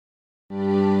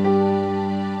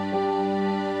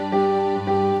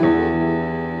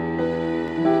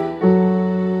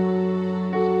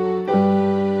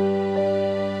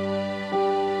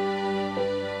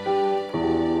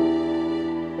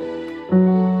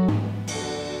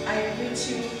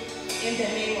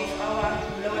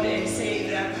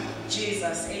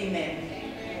Jesus. Amen.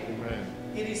 Amen.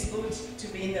 It is good to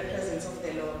be in the presence of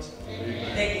the Lord.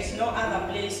 Amen. There is no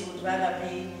other place we would rather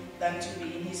be than to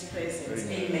be in his presence.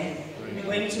 Amen. We're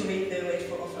going to read the word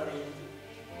for offering.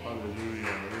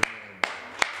 Hallelujah.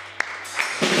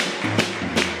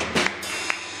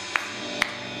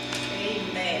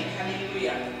 Amen.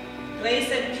 Hallelujah.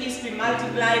 Grace and peace be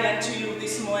multiplied unto you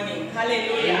this morning.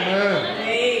 Hallelujah. Amen.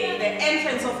 Hey, the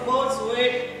entrance of God's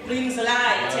word brings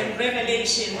light and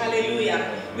revelation.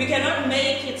 Hallelujah. We cannot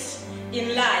make it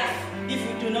in life if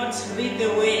we do not read the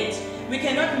word. We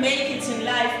cannot make it in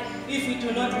life if we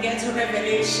do not get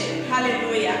revelation.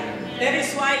 Hallelujah. That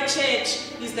is why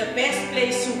church is the best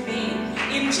place to be.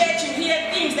 In church you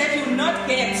hear things that you will not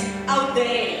get out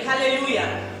there.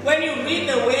 Hallelujah. When you read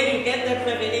the word, you get that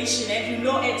revelation and you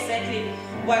know exactly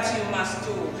what you must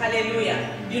do.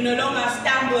 Hallelujah. You no longer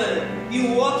stumble.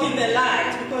 You walk in the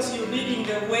light because you're reading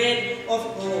the word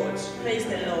of God. Praise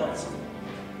the Lord.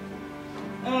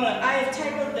 I have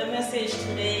titled the message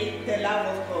today, The Love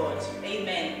of God.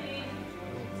 Amen.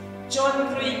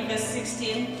 John 3 verse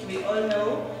 16, we all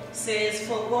know, says,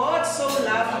 "For God so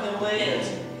loved the world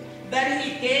that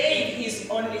he gave his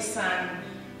only Son,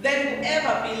 that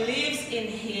whoever believes in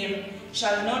him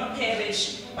shall not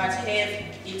perish but have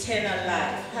eternal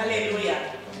life." Hallelujah.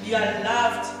 You are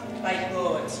loved by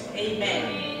God.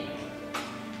 Amen.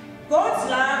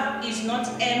 God's love is not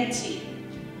empty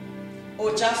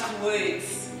or just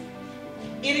words.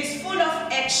 It is full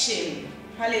of action.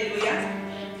 Hallelujah.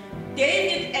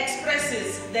 David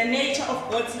expresses the nature of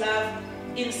God's love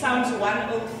in Psalms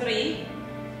 103,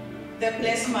 the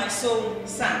Bless My Soul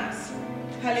Psalms.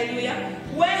 Hallelujah.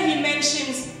 Where he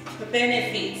mentions the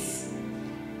benefits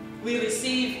we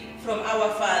receive from our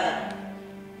Father.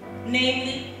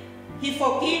 Namely, he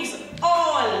forgives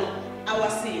all our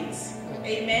sins.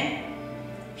 Amen.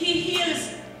 He heals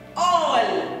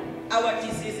all our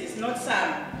diseases, not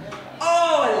some.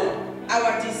 All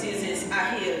our diseases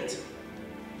are healed.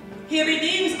 He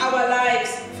redeems our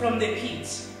lives from the pit.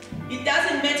 It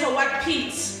doesn't matter what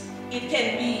pit it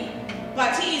can be,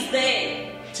 but he is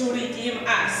there to redeem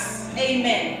us.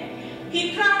 Amen.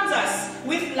 He crowns us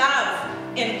with love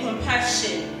and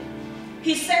compassion.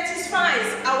 He satisfies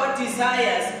our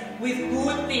desires with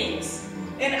good things,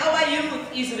 and our youth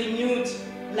is renewed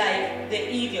like the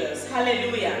eagles.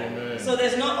 Hallelujah. Amen. So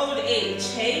there's no old age,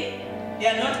 hey? You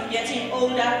are not getting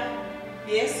older.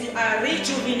 Yes, you are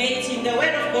rejuvenating. The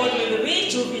word of God will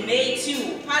rejuvenate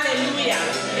you. Hallelujah.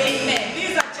 Amen.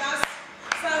 These are just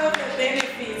some of the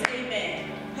benefits. Amen.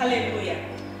 Hallelujah.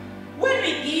 When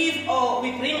we give or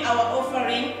we bring our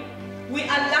offering, we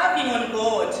are loving on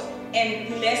God and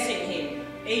blessing him.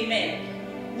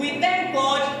 Amen. We thank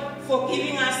God for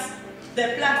giving us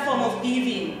the platform of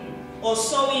giving or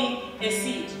sowing a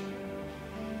seed,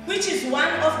 which is one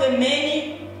of the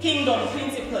many kingdom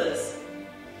principles.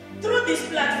 Through this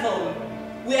platform,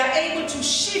 we are able to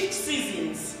shift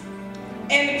seasons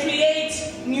and create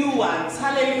new ones.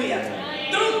 Hallelujah.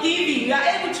 Through giving, you are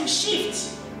able to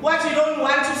shift what you don't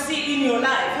want to see in your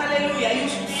life. Hallelujah. You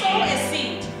sow a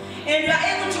seed and you are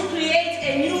able to create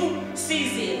a new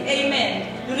season.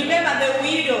 Amen. You remember the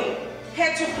widow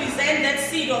had to present that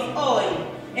seed of oil.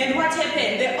 And what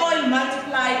happened? The oil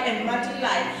multiplied and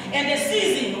multiplied. And the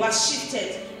season was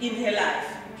shifted in her life.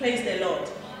 Praise the Lord.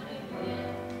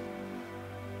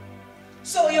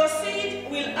 So your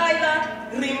seed will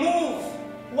either remove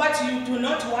what you do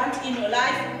not want in your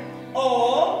life,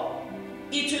 or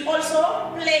it will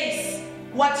also place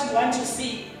what you want to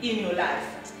see in your life.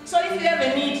 So if you have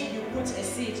a need, you put a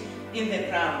seed in the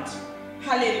ground.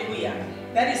 Hallelujah.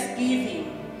 That is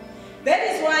giving. That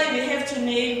is why we have to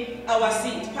name our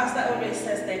seed. Pastor always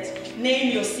says that,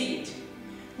 name your seed.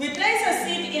 We place a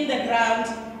seed in the ground,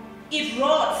 it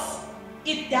rots,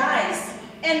 it dies,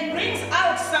 and brings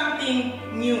out something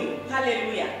new.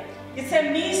 Hallelujah. It's a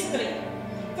mystery.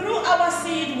 Through our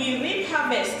seed, we reap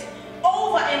harvest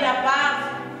over and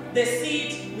above the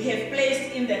seed we have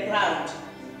placed in the ground.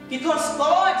 Because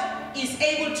God is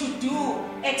able to do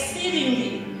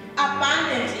exceedingly,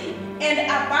 abundantly, and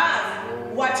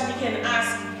above what we can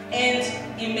ask and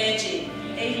imagine.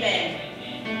 Amen.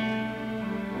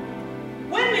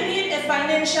 When we need a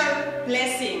financial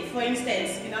blessing, for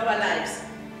instance, in our lives,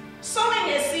 sowing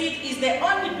a seed is the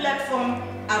only platform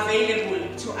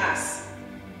available to us.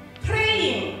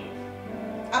 Praying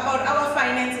about our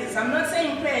finances. I'm not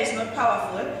saying prayer is not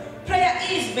powerful. Prayer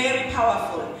is very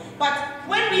powerful. But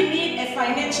when we need a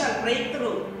financial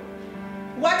breakthrough,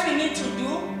 what we need to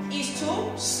do is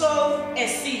to sow a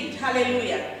seed.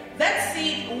 Hallelujah. That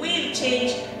seed will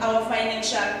change our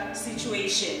financial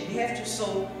situation. We have to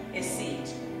sow a seed.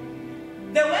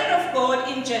 The word of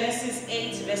God in Genesis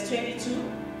 8 verse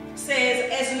 22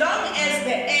 says, as long as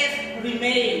the earth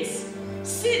remains,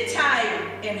 seed time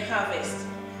and harvest,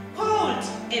 cold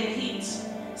and heat,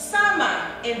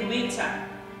 summer and winter,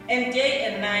 and day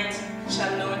and night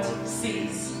shall not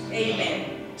cease.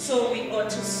 Amen. So we ought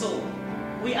to sow.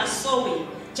 We are sowing.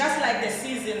 Just like the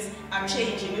seasons are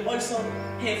changing, we also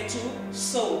have to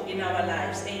sow in our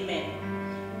lives. Amen.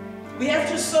 We have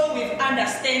to sow with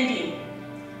understanding.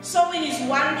 Sowing is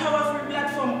one powerful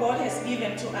platform God has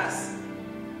given to us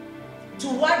to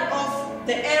ward off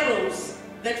the arrows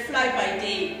that fly by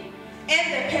day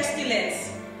and the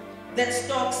pestilence that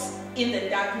stalks in the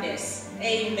darkness.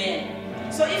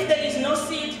 Amen. So if there is no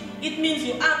seed, it means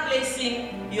you are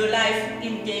placing your life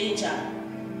in danger.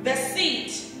 The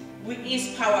seed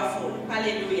is powerful.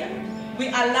 Hallelujah. We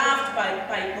are loved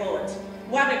by God.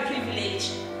 What a privilege.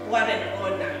 What an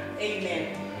honor.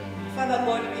 Amen. Father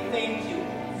God, we thank you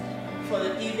for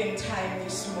the giving time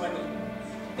this morning.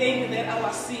 Thank you that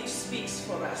our seed speaks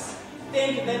for us.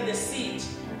 Thank you that the seed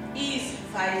is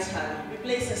vital. We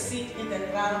place a seed in the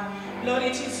ground. Lord,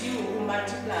 it is you who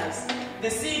multiplies. The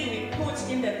seed we put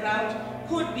in the ground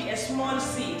could be a small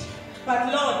seed, but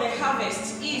Lord, the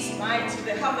harvest is mighty.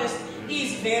 The harvest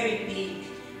is very big.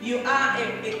 You are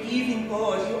a giving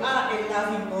God. You are a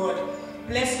loving God.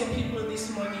 Bless your people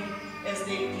this morning as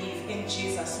they give in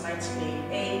Jesus' mighty name.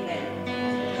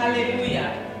 Amen.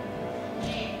 Hallelujah.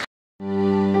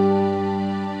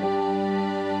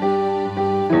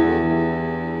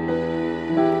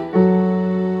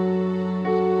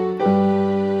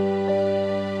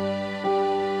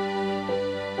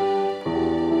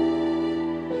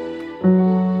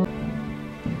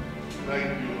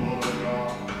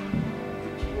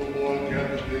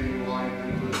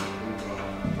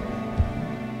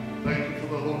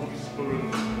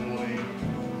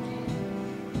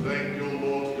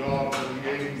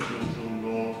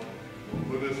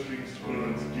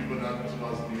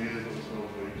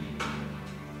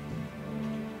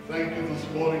 Thank you this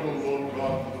morning, O Lord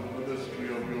God, for the ministry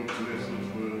of your blessed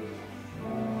word.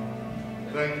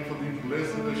 Thank you for the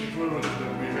blessed assurance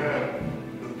that we have,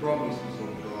 the promises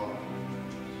of God.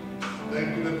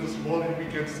 Thank you that this morning we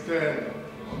can stand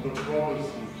on the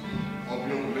promises of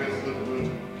your blessed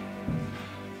word.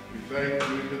 We thank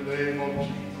you in the name of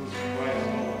Jesus Christ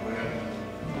of Nazareth.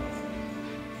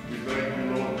 We thank you,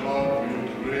 Lord God, for your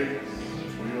grace,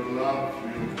 for your love, for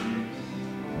your peace.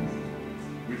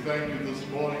 We thank you this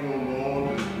morning, O Lord,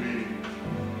 as we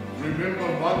remember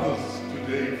mothers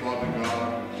today, Father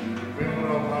God. We remember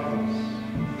our mothers.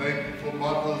 Thank you for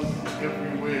mothers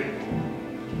everywhere.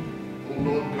 O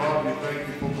Lord God, we thank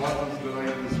you for mothers that are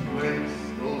in this place,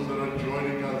 those that are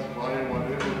joining us via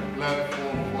whatever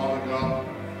platform, Father God.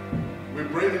 We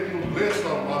pray that you will bless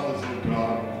our mothers, O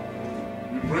God.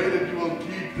 We pray that you will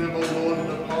keep them, O Lord, in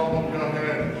the palm of your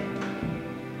hand.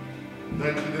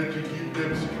 Thank you that you give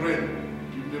them strength.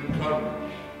 Them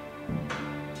courage.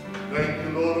 Thank you,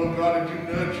 Lord, oh God, that you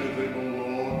nurture them, oh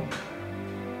Lord.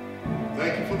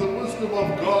 Thank you for the wisdom of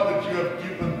God that you have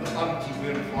given unto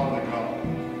them, Father God.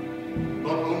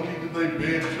 Not only do they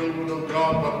bear children, oh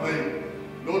God, but they,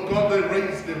 Lord God, they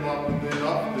raise them up and they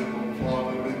love them, oh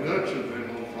Father, they nurture them,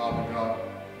 oh Father God.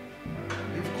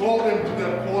 You've called them to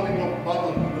their calling of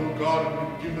motherhood, oh God, and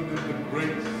you've given them the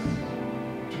grace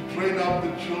to train up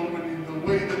the children in the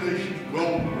way that they should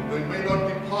go, but they may not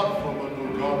depart from it,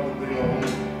 oh God, when they are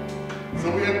old.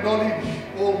 So we acknowledge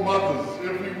all mothers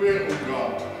everywhere, oh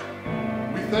God.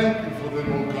 We thank you for them,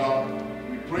 oh God.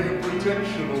 We pray a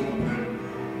protection over them.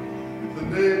 In the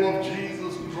name of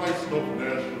Jesus Christ of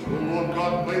Nazareth, oh Lord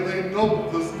God, may they know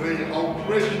this day how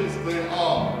precious they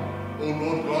are, oh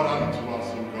Lord God, unto us,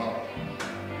 oh God.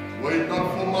 Were it not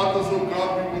for mothers, oh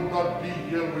God, we would not be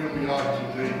here where we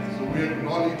are today. So we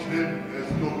acknowledge them as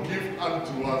your gift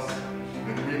unto us,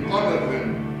 and we honor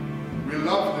them. We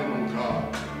love them, oh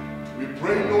God. We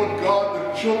pray, Lord God,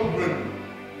 that children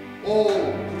all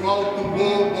throughout the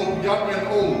world, both young and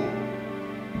old,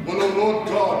 will, oh Lord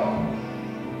God,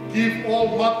 give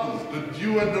all mothers the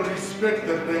due and the respect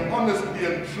that they honestly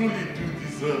and truly do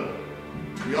deserve.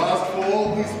 We ask for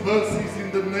all these mercies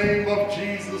in the name of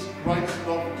Jesus Christ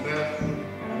of Nazareth.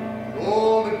 And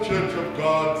all the Church of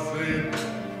God said,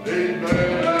 Amen.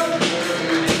 Amen.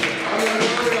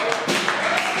 Hallelujah.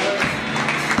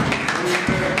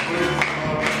 Amen. Praise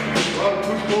God. Well,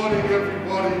 good morning,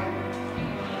 everybody.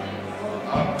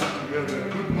 I'm together.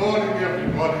 Good morning,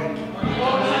 everybody.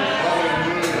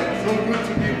 Hallelujah. So good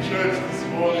to be in church this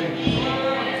morning.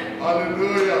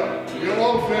 Hallelujah. We're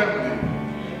all family.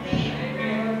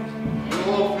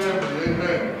 All family,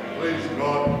 amen. Praise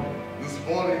God. This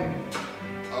morning,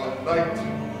 I would like to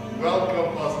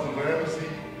welcome Pastor Ramsey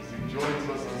as he joins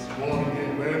us this morning.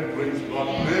 Amen. Praise God.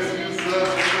 Bless you, sir.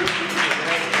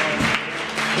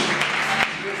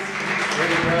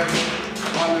 Amen.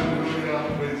 Hallelujah.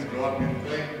 Praise God. We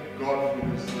thank God for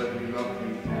you, sir. We love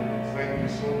you. Thank you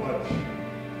so much.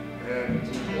 And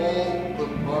to all the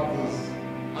mothers,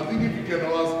 I think if you can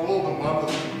ask all the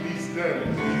mothers to please stand,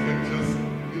 we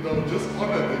can just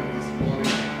honor them this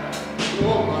morning. To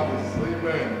all mothers,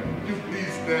 amen. Would you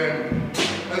please stand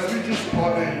as we just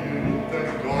honor you?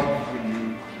 Thank God for you.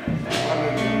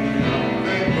 Hallelujah.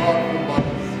 Thank God for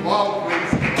mothers. Wow,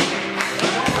 praise God.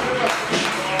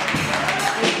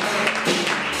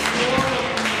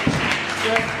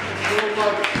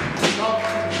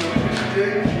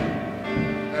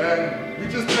 And we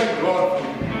just thank God for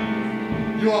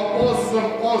you. You are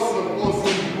awesome, awesome,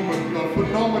 awesome woman. You are a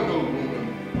phenomenal woman.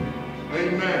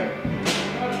 Amen.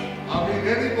 I mean,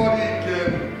 anybody can,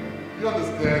 you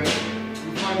understand,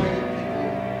 you find many people,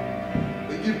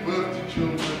 they give birth to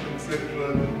children, etc.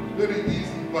 Very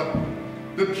easy, but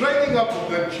the training up of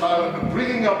that child and the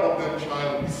bringing up of that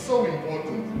child is so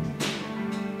important.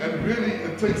 And really,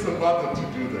 it takes a mother to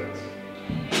do that.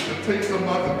 It takes a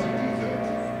mother to do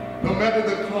that. No matter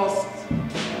the cost,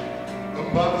 a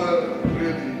mother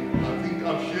really, I think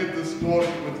I've shared this story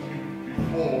with you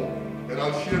before, and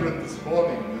I'll share it this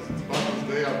morning. As it's Mother's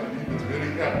Day, I believe it's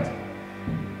very apt.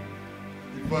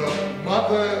 If a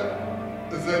mother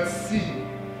is at sea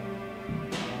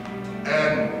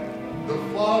and the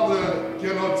father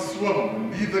cannot swim,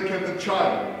 neither can the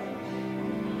child,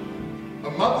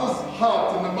 a mother's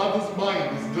heart and a mother's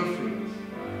mind is different.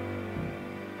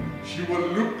 She will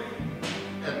look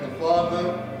at the father,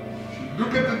 she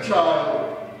look at the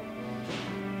child,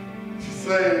 she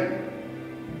say,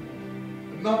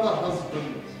 another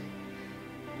husband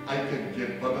I can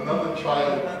get, but another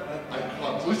child I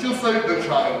can't. So she'll save the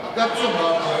child. That's a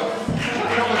mother.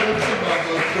 That's a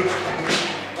mother.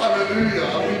 Hallelujah. I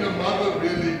mean, a mother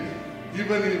really,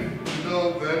 even if you know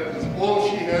that is all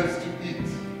she has to eat,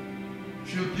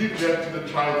 she'll give that to the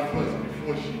child first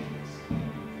before she eats.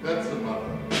 That's a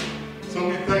mother. So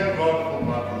we thank God for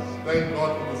mothers. Thank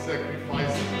God for the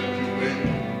sacrifices that you made.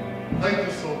 Thank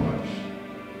you so much.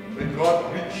 May God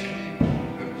richly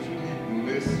and truly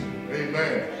bless you.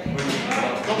 Amen. Praise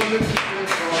God. Come on, let's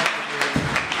praise God.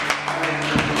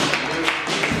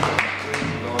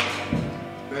 Praise God.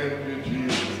 Thank you,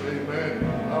 Jesus. Amen.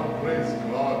 Now praise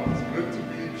God. It's good to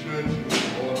be in church this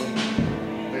morning.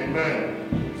 Amen.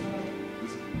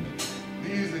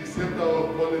 Please accept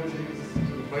our apologies to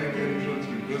the main entrance.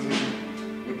 We're busy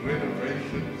with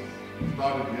renovations.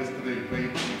 Started yesterday,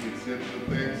 painting, etc.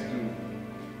 Thanks to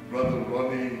Brother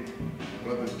Ronnie,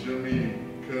 Brother Jimmy,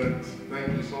 Kurt. Thank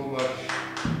you so much.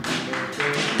 Thank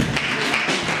you.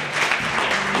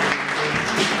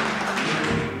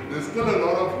 There's still a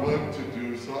lot of work to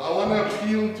do, so I want to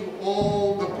appeal to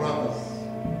all the brothers.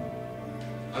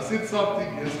 I said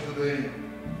something yesterday,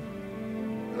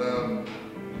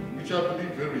 which I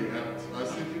believe very apt. I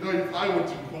said, you know, if I were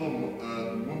to call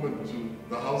a woman to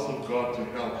the house of God to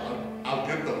help, I'll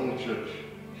get the whole church.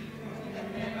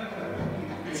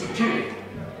 It's the truth.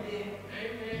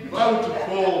 If I were to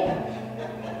call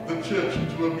the church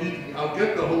to a meeting, I'll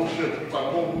get the whole church. If I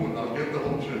call women, I'll get the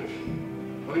whole church.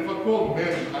 But if I call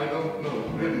men, I don't know.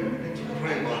 Really, we need to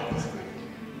pray about this thing.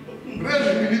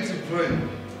 Really, we need to pray.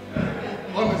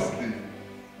 Honestly.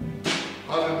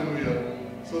 Hallelujah.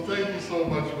 So thank you so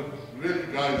much. But really,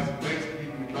 guys, next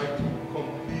week we'd like to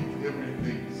complete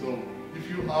everything. So if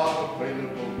you are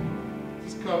available,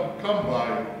 just come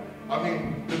by. I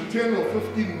mean, the 10 or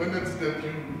 15 minutes that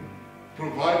you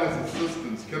provide as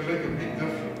assistance can make a big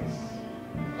difference.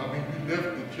 I mean, we left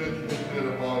the church yesterday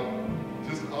about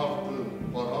just after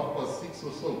about 6:30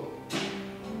 or so.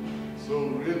 So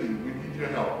really, we need your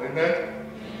help. Amen?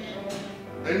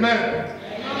 Amen?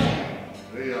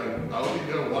 Hey, I only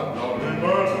hear one now. Amen.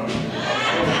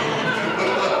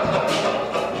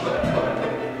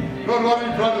 Don't worry,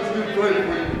 brothers, we pray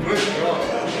for you. Praise God.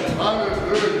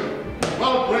 Hallelujah.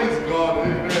 Well, praise God.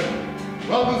 Amen.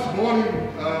 Well, this morning,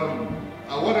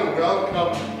 I want to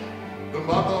welcome the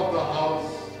mother of the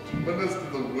house to minister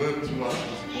the word to us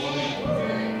this morning.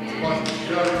 Pastor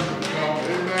Sharon to come.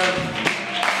 Amen.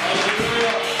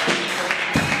 Hallelujah.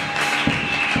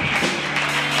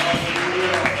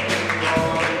 Hallelujah.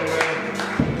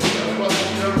 As Pastor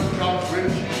Sharon comes,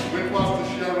 when Pastor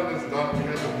Sharon is done, we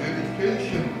have a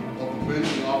dedication of the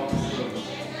baby after service.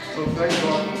 So thank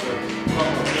God for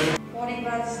that. Morning,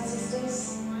 brothers and sisters.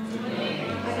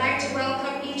 I'd like to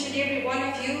welcome each and every one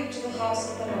of you to the house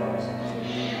of the Lord.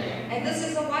 And this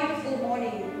is a wonderful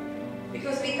morning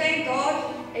because we thank God.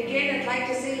 Again, I'd like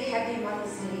to say Happy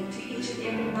Mother's Day to each and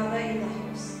every mother in the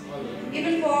house.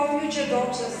 Even for our future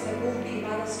daughters that will be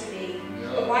mothers today,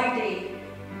 or one day.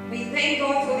 We thank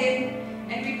God for them,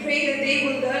 and we pray that they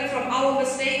will learn from our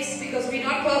mistakes, because we're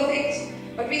not perfect.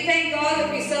 But we thank God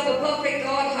that we serve a perfect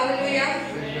God.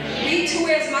 Hallelujah. We too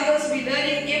as mothers, we're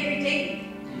learning every day.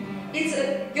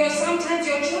 Sometimes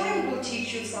your child will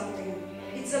teach you something.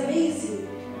 It's amazing.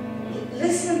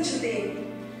 Listen to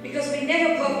them, because we're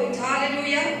never perfect.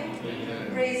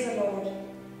 Hallelujah. Praise the Lord.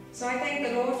 So I thank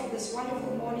the Lord for this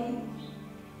wonderful morning.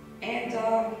 And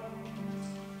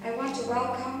I want to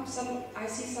welcome I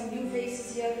see some new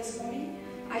faces here this morning.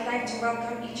 I'd like to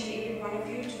welcome each and every one of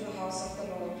you to the house of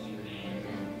the Lord.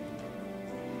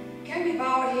 Can we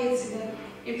bow our heads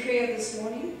in prayer this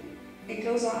morning and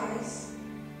close our eyes?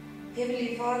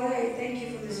 Heavenly Father, I thank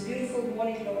you for this beautiful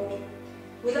morning, Lord.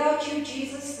 Without you,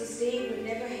 Jesus, this day would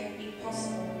never have been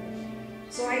possible.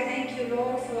 So I thank you,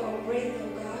 Lord, for our breath,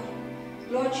 oh God.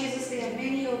 Lord Jesus, there are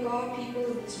many, oh God, people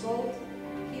in this world,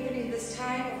 even in this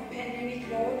time of pandemic,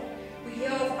 Lord. We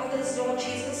hear of others, Lord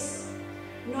Jesus,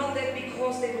 not that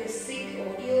because they were sick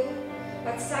or ill,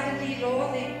 but suddenly,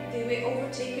 Lord, they were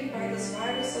overtaken by this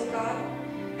virus, oh God.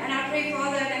 And I pray,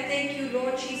 Father, and I thank you,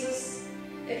 Lord Jesus,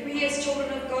 that we as children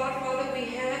of God, Father, we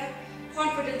have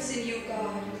confidence in you,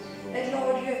 God. That,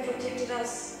 Lord, you have protected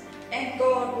us, and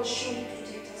God will surely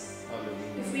protect us.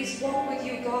 Hallelujah. If we walk with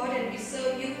you, God, and we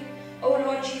serve you, oh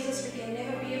Lord Jesus, we can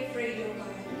never be afraid, oh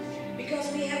God.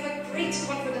 Because we have a great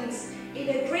confidence in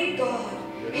a great God,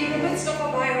 in the midst of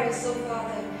a virus, oh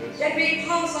Father, that may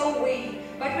pass our way.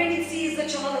 But when it sees the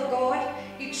child of God,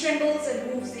 it trembles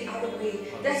and moves the other way.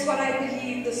 That's what I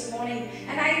believe this morning.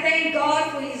 And I thank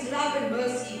God for his love and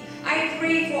mercy. I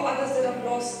pray for others that have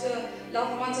lost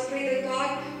loved ones. I pray that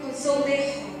God console their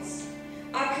hearts.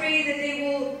 I pray that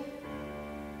they will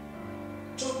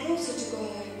draw closer to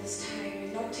God in this time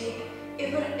and not take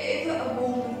ever a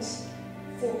moment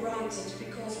for granted,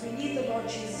 because we need the Lord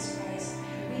Jesus Christ.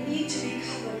 We need to be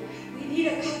covered. We need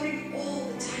a covering all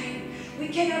the time. We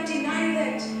cannot deny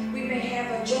that. We may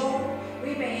have a job,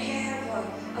 we may have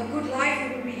a good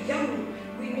life when we're young.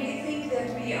 We may think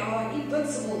that we are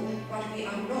invincible, but we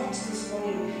are not this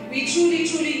morning. We truly,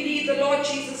 truly need the Lord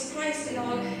Jesus Christ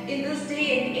in this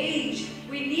day and age.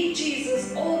 We need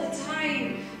Jesus all the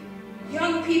time.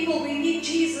 Young people, we need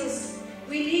Jesus.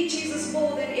 We need Jesus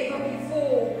more than ever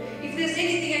before. If there's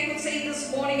anything I could say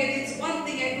this morning, and it's one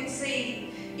thing I could say,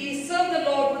 is serve the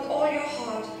Lord with all your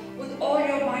heart, with all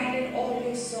your mind and all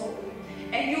your soul.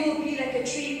 And you will be like a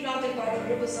tree planted by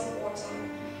the rivers of water.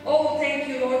 Oh, thank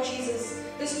you, Lord Jesus.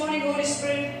 This morning, Holy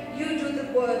Spirit, you do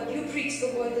the word. You preach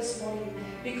the word this morning,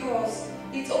 because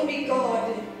it's only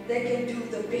God that can do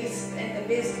the best, and the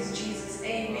best is Jesus.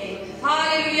 Amen.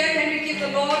 Hallelujah. Can we give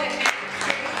the Lord a hand?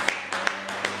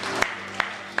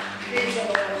 Praise the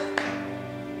Lord.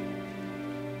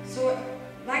 So,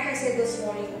 like I said this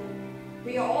morning,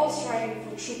 we are all striving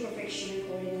for true perfection and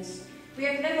holiness. We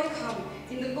have never come.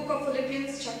 In the book of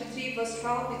Philippians chapter 3 verse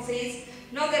 12, it says,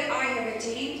 "Not that I have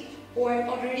attained or am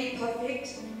already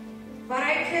perfect, but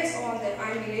I press on that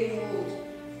I may lay hold,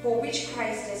 for which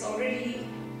Christ has already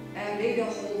laid a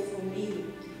hold for me."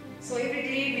 So every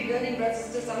day we're learning, brothers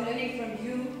and sisters. I'm learning from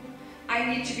you.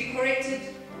 I need to be corrected,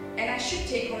 and I should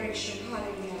take correction.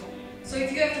 Hallelujah. So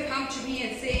if you have to come to me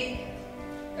and say,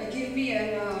 give me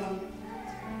an,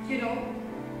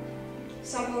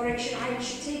 some correction, I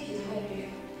should take it. Hallelujah.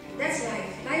 That's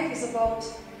life. Life is about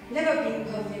never being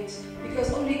perfect,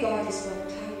 because only God is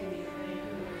perfect. Hallelujah.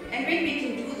 And when we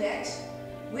can do that,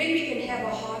 when we can have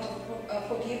a heart of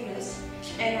forgiveness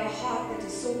and a heart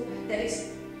that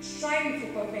is striving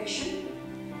for perfection,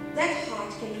 that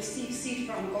heart can receive seed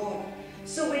from God.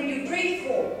 So when you pray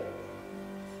for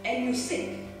and you're sick,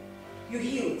 you're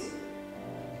healed,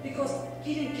 because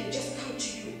healing can just come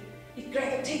to you. It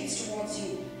gravitates towards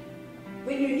you.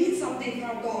 When you need something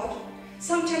from God,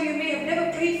 sometimes you may have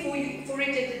never prayed for it,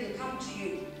 and it will come to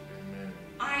you.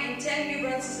 I am telling you,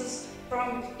 brothers and sisters,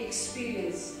 from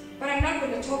experience. But I'm not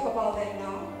going to talk about that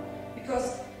now,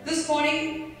 because this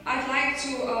morning I'd like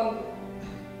to,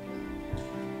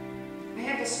 I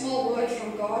have a small word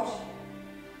from God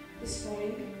this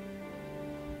morning.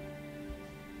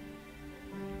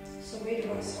 So where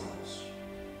do I start?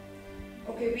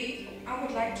 Okay, I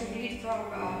would like to read from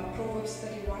Proverbs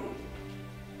 31,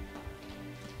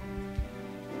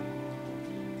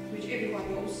 which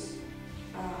everyone knows,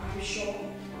 I'm sure.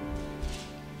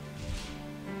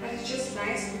 But it's just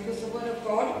nice because the word of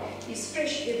God is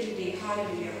fresh every day.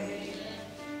 Hallelujah.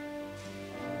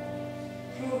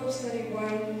 Proverbs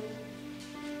 31.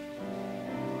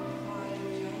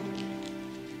 Hallelujah.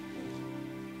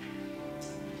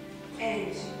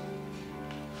 And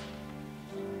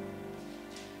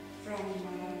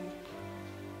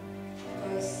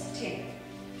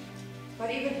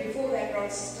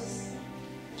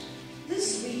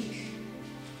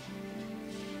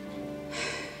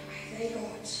thank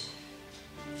God.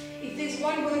 If there's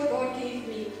one word God gave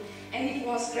me, and it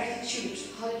was gratitude,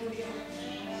 hallelujah.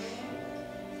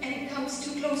 And it comes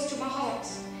too close to my heart.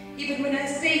 Even when I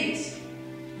say it,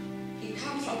 it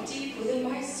comes from deep within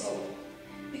my soul.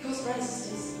 Because, brothers and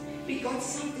sisters, we got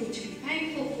something to be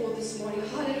thankful for this morning,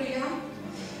 hallelujah.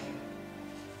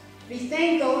 We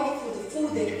thank God for the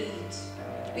food that we eat.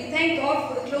 We thank God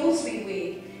for the clothes we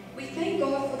wear. We thank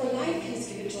God for the life He's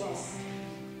given to us.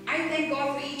 I thank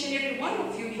God for each and every one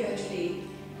of you here today.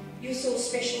 You're so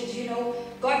special, you know.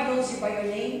 God knows you by your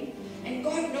name, and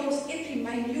God knows every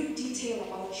minute detail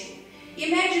about you.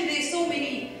 Imagine there's so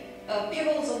many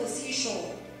pebbles on the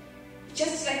seashore.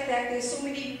 Just like that, there's so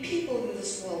many people in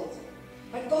this world.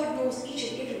 But God knows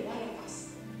each and every one of us.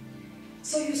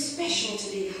 So you're special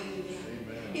today, hallelujah.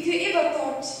 Amen. If you ever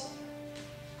thought,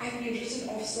 I've been written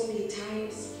off so many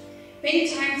times.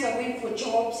 Many times I went for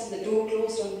jobs and the door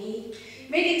closed on me.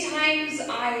 Many times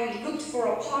I looked for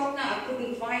a partner, I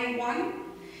couldn't find one.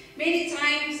 Many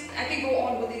times, I can go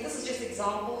on with it, this is just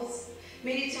examples.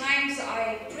 Many times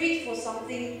I prayed for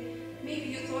something,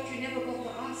 maybe you thought you never got the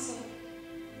answer.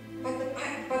 But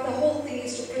the whole thing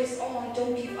is to press on,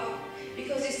 don't give up.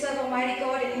 Because you serve Almighty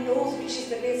God and He knows which is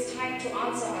the best time to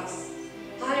answer us.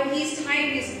 Hallelujah, His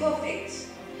time is perfect.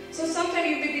 So sometimes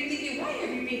you may be thinking, why have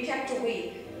you been kept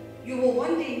away? You will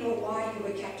one day know why you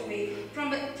were kept away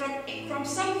from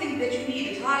something that you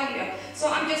needed. Hallelujah. So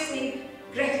I'm just saying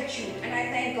gratitude, and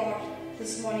I thank God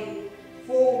this morning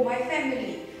for my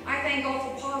family. I thank God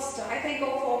for Pastor. I thank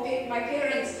God for my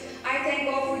parents. I thank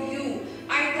God for you.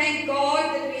 I thank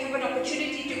God that we have an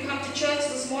opportunity to come to church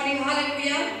this morning.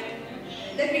 Hallelujah.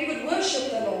 That we could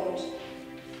worship the Lord.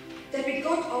 That we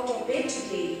got out of bed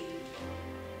today.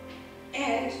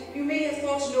 And you may have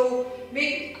thought, no,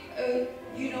 maybe,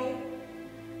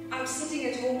 I'm sitting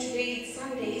at home today, it's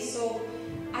Sunday, so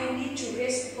I need to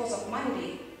rest because of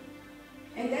Monday.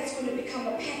 And that's going to become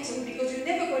a pattern because you're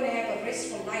never going to have a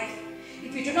restful life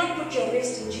if you do not put your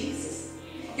rest in Jesus.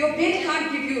 Your bed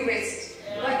can't give you rest,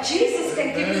 but Jesus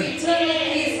can give you eternal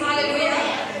peace. Hallelujah.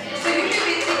 So you may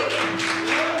be thinking,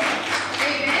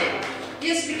 amen.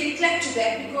 Yes, we can clap to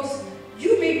that because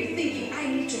you may be thinking, I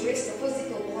need to rest the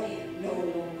physical body. No,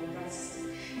 brothers.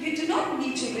 You do not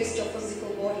need to rest your physical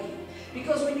body.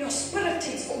 Because when your spirit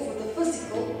takes over the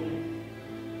physical,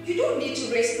 you don't need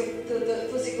to rest the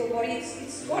physical body.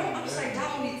 It's gone upside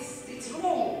down. It's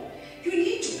wrong. You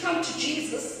need to come to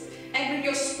Jesus, and when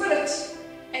your spirit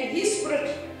and His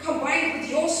spirit combined with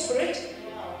your spirit,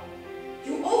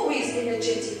 you're always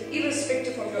energetic,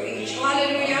 irrespective of your age.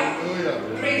 Hallelujah.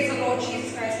 Hallelujah. Praise the Lord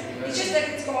Jesus Christ. It's just that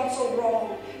it's gone so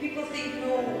wrong. People think,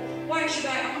 no, why should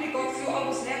I only got a few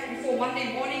hours left before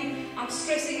Monday morning? I'm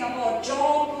stressing about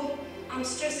job. I'm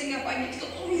stressing about, and it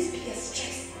will always be a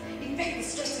stress. In fact, the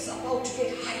stress is about to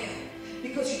get higher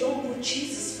because you don't put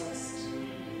Jesus first.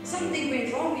 Something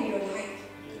went wrong in your life.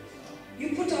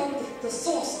 You put out the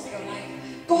source of your life.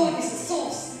 God is the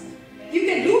source. You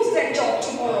can lose that job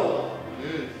tomorrow.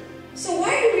 So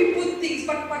why do we put things,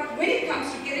 but when it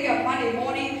comes to getting up Monday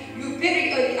morning, you're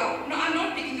very early up. No, I'm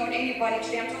not picking on anybody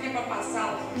today. I'm talking about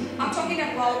myself. I'm talking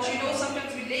about,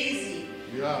 sometimes we're lazy.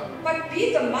 Yeah. But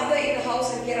be the mother in the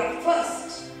house and get up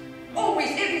first.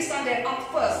 Always, every Sunday, I'm up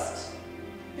first.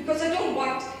 Because I don't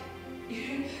want,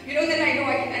 then I know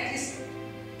I can at least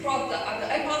prod the other.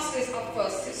 And Pastor is up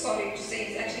first. Sorry to say,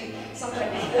 he's actually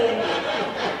sometimes before me.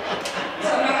 So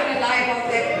I'm not going to lie about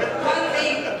that. One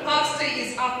thing, Pastor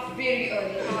is up very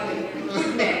early. Hallelujah.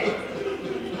 Good man.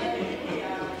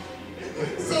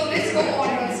 So let's go on,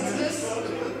 my sisters.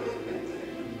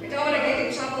 I don't want to get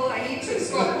in trouble. I need to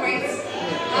score points.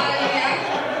 Hallelujah.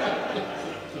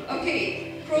 Okay,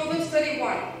 Proverbs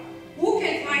 31. Who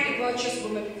can find a virtuous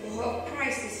woman, for her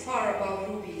price is far above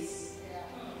rubies?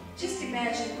 Just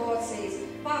imagine God says,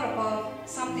 far above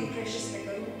something precious like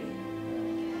a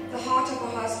ruby. The heart of a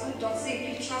husband doth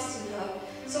simply trust in her,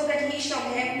 so that he shall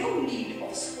have no need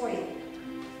of spoil.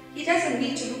 He doesn't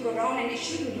need to look around, and he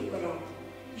shouldn't look around.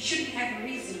 He shouldn't have a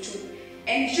reason to.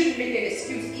 And he shouldn't make an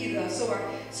excuse either.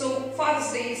 So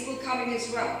Father's Day is still coming as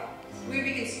well, where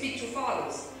we can speak to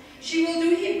fathers. She will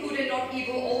do him good and not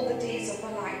evil all the days of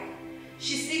her life.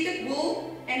 She seeketh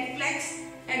wool and flax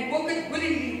and worketh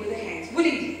willingly with her hands.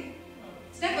 Willingly.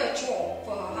 It's never a chore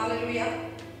for her. Hallelujah.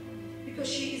 Because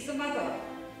she is the mother.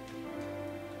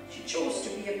 She chose to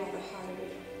be a mother.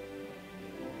 Hallelujah.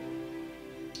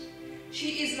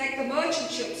 She is like the merchant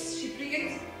ships. She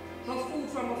bringeth her food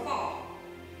from afar.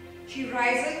 She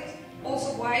riseth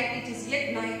also while it is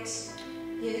yet night,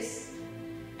 yes,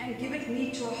 and giveth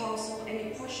meat to her household and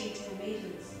a portion to her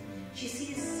maidens. She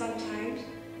sees sometimes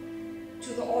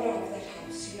to the order of that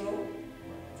house,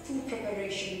 food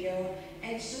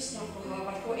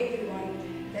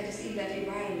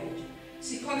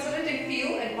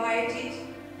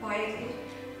quietly,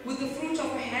 with the fruit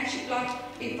of her hand she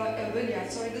planted a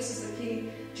vineyard. Sorry, this is the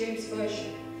King James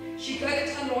Version. She girded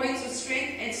her loins with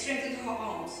strength and strengthened her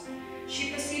arms.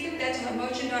 She perceived that her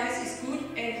merchandise is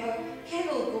good and her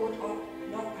cattle go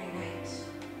on not by night.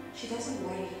 She doesn't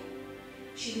worry.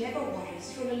 She never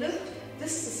worries. From a little,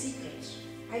 this is a secret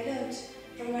I learned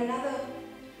from another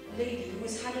lady who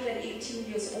is 118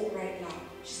 years old right now.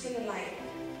 She's still alive.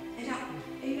 And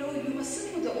you know, you must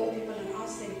sit with the old people and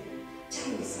ask them, tell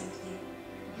me something,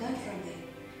 learn from them.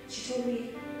 She told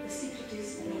me the secret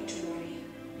is not to worry.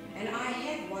 And I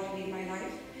had worried in my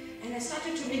life, and I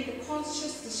started to make a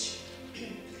conscious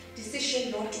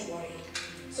decision not to worry.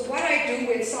 So what I do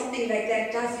when something like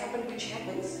that does happen, which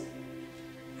happens,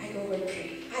 I go and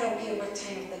pray. I don't care what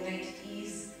time of the night it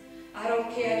is. I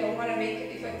don't care, I don't want to make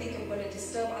it, if I think I'm going to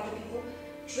disturb other people,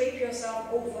 drape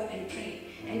yourself over and pray.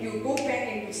 And you go back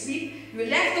and you sleep. You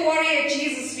left the worry at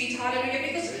Jesus' feet, hallelujah,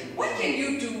 because what can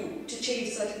you do to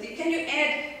change certain things? Can you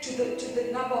add to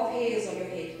the number of hairs on your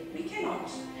head? We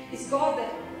cannot. It's God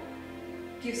that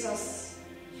gives us,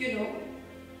 you know.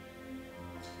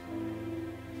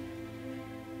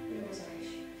 Where was I?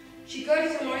 She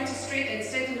girded her loins with strength and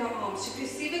strengthened her arms. She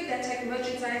perceived that her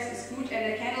merchandise is good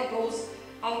and her candle goes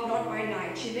out not by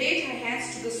night. She laid her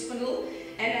hands to the spindle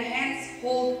and her hands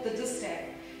hold the distaff.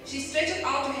 She stretched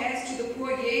out her hands to the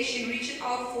poor, yea, she reached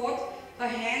out forth her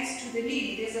hands to the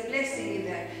needy. There's a blessing in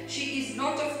that. She is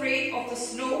not afraid of the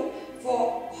snow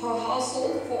for her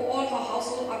household, for all her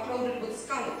household are clothed with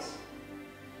scarlet.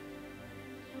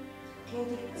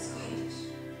 Clothed with scarlet.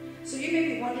 So you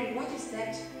may be wondering, what is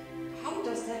that? How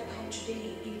does that come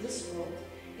today in this world?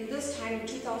 In this time in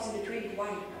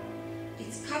 2021,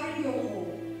 it's covering your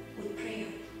home with prayer.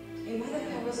 A mother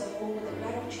covers her home with the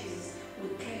blood of Jesus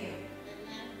with prayer.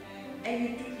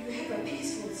 And you have a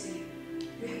peaceful sleep.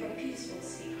 You have a peaceful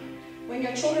sleep. When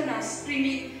your children are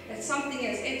screaming that something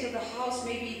has entered the house,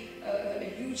 maybe a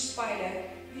huge spider,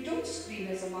 you don't scream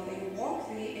as a mother. You walk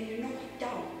there and you knock it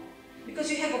down. Because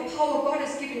you have a power. God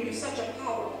has given you such a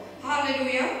power.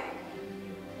 Hallelujah.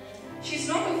 She's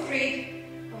not afraid.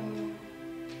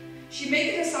 She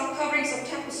maketh herself coverings of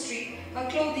tapestry. Her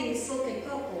clothing is silk and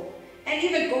purple. And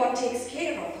even God takes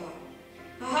care of her.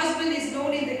 Her husband is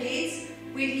known in the gates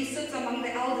when he sits among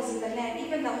the elders in the land.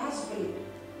 Even the husband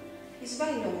is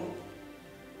well known.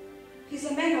 He's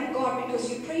a man of God because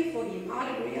you pray for him.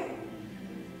 Hallelujah.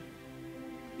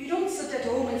 You don't sit at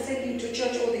home and send him to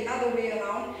church or the other way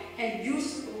around and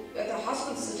use the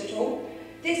husband sit at home.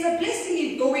 There's a blessing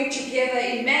in going together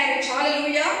in marriage.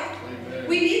 Hallelujah. Amen.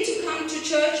 We need to come to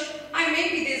church.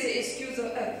 Maybe there's an excuse,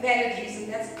 a valid reason.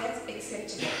 That's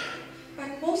acceptable.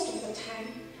 But most of the time,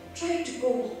 try to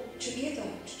go together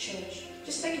to church.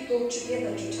 Just like you go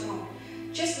together to town.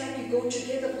 Just like you go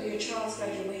together for your child's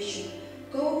graduation.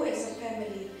 Go as a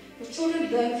family. Your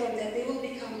children learn from that. They will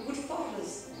become good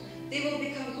fathers. They will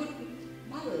become good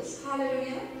mothers.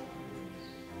 Hallelujah.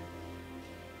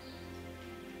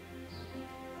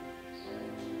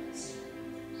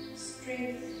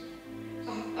 Strength.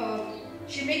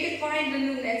 She maketh fine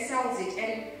linen and sells it,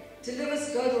 and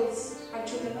delivers girdles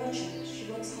unto the merchant. She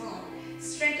works hard.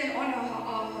 Strength and honor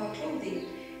her clothing,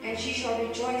 and she shall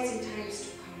rejoice in times to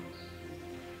come.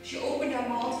 She opened her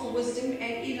mouth for wisdom,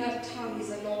 and in her tongue is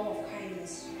a law of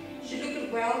kindness. She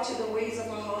looketh well to the ways of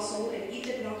her household, and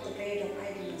eateth not the bread of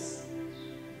idleness.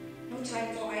 No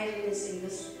time for idleness in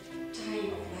this time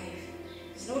of life.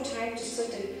 There's no time to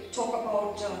sit and talk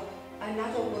about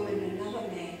another woman, another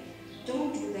man.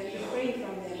 Don't do that. Refrain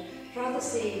from that. Rather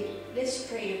say, let's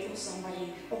pray for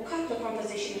somebody. Or cut the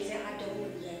conversation and say, I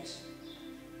don't do that.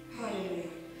 Hallelujah.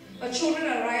 Her children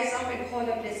arise up and call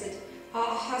her blessed. Her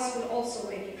husband also,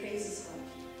 and he praises her.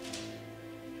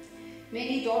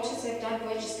 Many daughters have done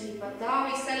virtuously, but thou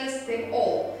excellest them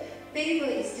all. Favor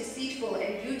is deceitful,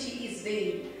 and beauty is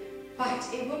vain. But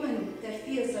a woman that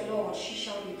fears the Lord, she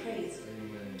shall be praised.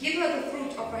 Amen. Give her the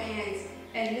fruit of her hands,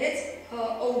 and let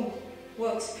her own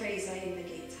works praise her in the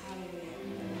gates. Hallelujah.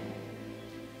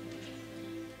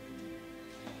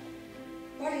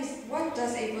 What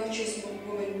does a virtuous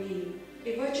woman mean?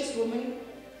 A virtuous woman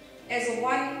is the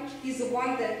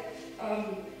one that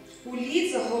who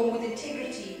leads a home with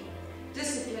integrity,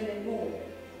 discipline, and more.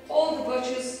 All the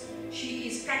virtues she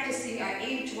is practicing are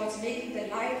aimed towards making the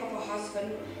life of her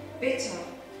husband better.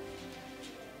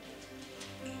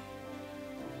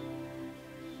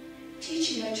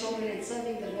 Teaching her children and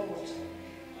serving the Lord.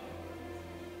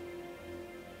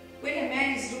 When a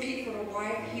man is looking for a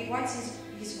wife, he wants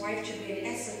his wife to be an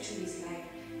asset to his life,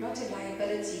 not a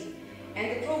liability. And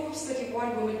the Proverbs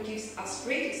 31 woman gives us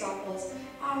great examples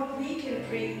how we can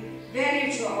bring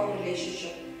value to our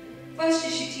relationship.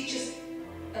 Firstly, she teaches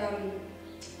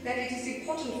that it is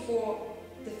important for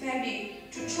the family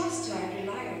to trust her and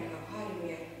rely on her.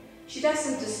 Hallelujah. She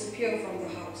doesn't disappear from the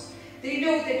house. They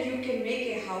know that you can make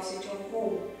a house into a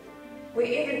home where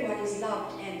everyone is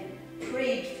loved and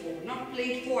prayed for. Not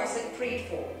played for, I said prayed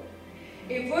for.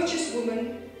 A virtuous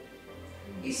woman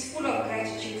is full of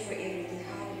gratitude for everything.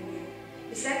 Hallelujah.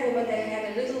 It's that woman that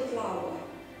had a little flower,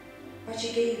 but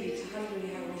she gave it.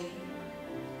 Hallelujah.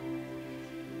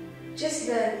 Just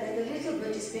learn that the little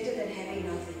bit is better than having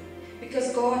nothing,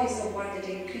 because God is the one that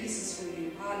increases for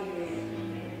you.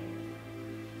 Hallelujah.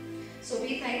 So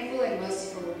be thankful and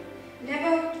merciful,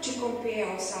 never to compare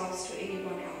ourselves to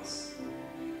anyone else.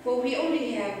 For we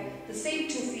only have the same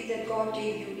 2 feet that God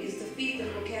gave you is the feet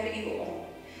that will carry you on.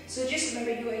 So just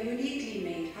remember, you are uniquely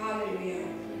made. Hallelujah.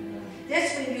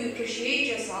 That's when you appreciate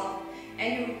yourself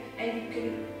and you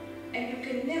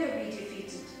can never be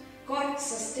defeated. God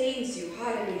sustains you.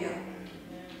 Hallelujah.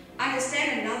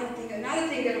 Understand another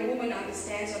thing that a woman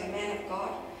understands on a man of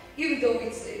God, even though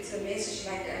it's a message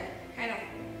like kind of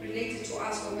related to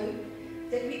us women,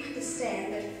 that we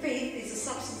understand that faith is the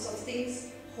substance of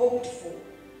things hoped for.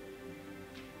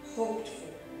 Hoped for.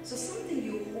 So something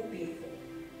you're hoping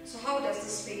for. So how does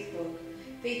this faith work?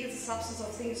 Faith is the substance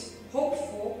of things hoped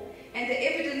for and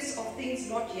the evidence of things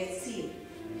not yet seen.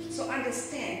 So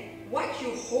understand what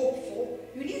you hope for.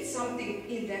 You need something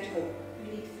in that hope.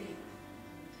 You need faith.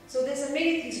 So there's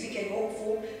many things we can hope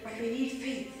for, but we need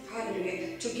faith,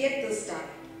 hallelujah, to get this done.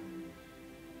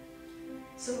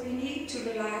 So we need to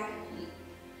rely.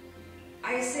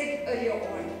 I said earlier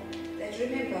on that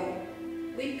remember,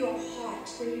 when your heart,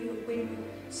 when you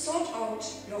sort out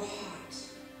your heart,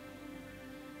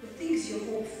 the things you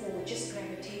hope for just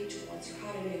gravitate towards you,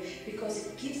 hallelujah, because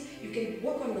it gives, you can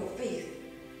work on your faith.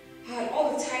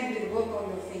 All the time you can work on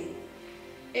your faith.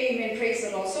 Amen, praise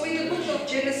the Lord. So in the book of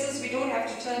Genesis, we don't have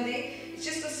to turn there, it's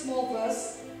just a small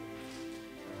verse.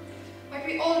 But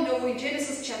we all know in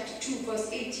Genesis chapter 2 verse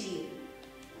 18,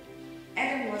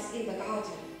 Adam was in the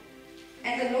garden.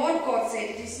 And the Lord God said,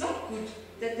 it is not good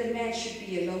that the man should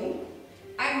be alone.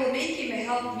 I will make him a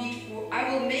helpmeet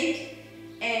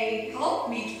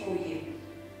for him.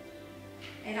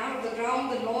 And out of the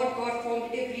ground the Lord God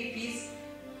formed every beast.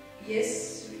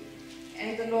 Yes.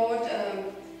 And the Lord,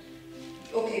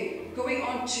 going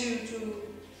on to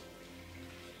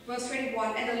verse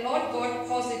 21. And the Lord God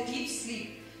caused a deep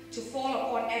sleep to fall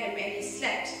upon Adam, and he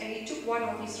slept, and he took one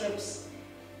of his ribs.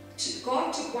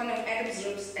 God took one of Adam's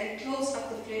ribs and closed up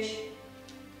the flesh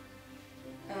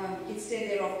instead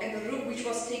thereof, and the rib which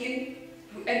was taken,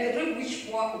 and the rib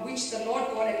which the Lord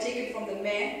God had taken from the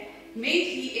man, made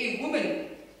he a woman,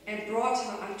 and brought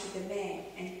her unto the man.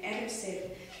 And Adam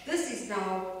said, this is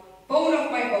now bone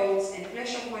of my bones and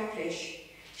flesh of my flesh.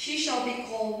 She shall be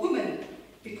called woman,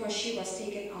 because she was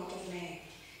taken out of man.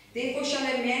 Therefore shall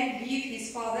a man leave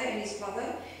his father and his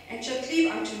mother, and shall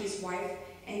cleave unto his wife,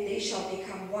 and they shall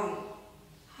become one.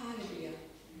 Hallelujah.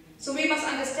 So we must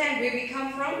understand where we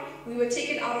come from. We were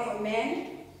taken out of a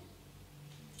man,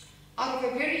 out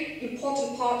of a very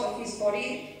important part of his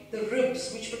body, the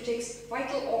ribs, which protects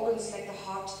vital organs like the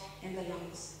heart and the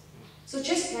lungs. So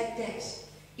just like that,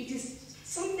 it is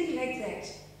something like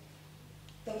that.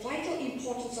 The vital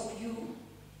importance of you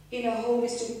in a home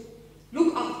is to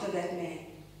look after that man.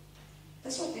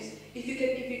 That's what this. If you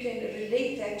can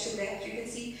relate that to that, you can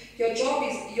see your job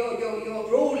is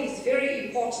your role is very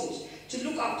important to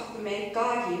look after the man,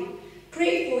 guard him,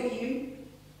 pray for him,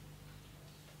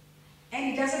 and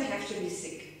he doesn't have to be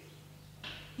sick.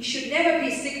 He should never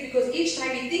be sick, because each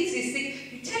time he thinks he's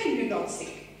sick, you tell him you're not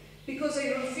sick, because he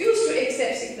refuse to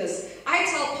accept sickness. I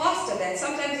tell Pastor that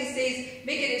sometimes he says,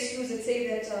 make an excuse and say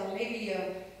that maybe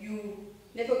you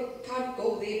can't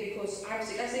go there because I'm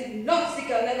sick. I say, not sick,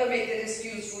 I'll never make that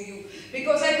excuse for you,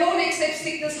 because I don't accept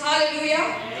sickness.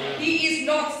 Hallelujah. He is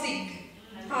not sick.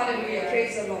 Hallelujah.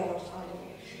 Praise the Lord.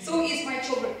 Hallelujah. So is my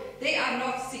children. They are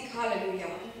not sick.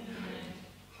 Hallelujah.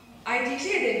 I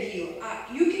declare them healed.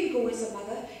 You can go as a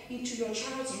mother into your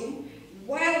child's room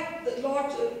while the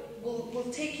Lord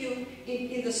will take you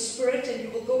in the spirit, and you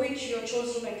will go into your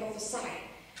child's room and prophesy,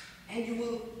 and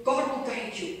God will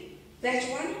guide you. That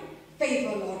one,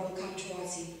 favor, Lord, will come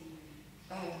towards him.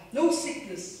 No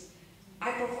sickness.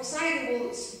 I prophesy they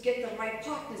will get the right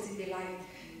partners in their life.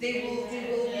 They will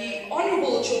be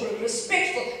honorable children,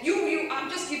 respectful. I'm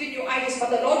just giving you ideas, but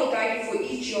the Lord will guide you for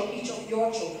each of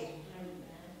your children.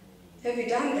 Have we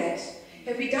done that?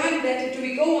 Have we done that? Do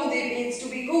we go on their beds? Do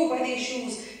we go by their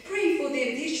shoes? Pray for them,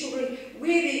 these children,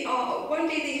 where they are. One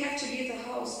day they have to leave the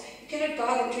house. You cannot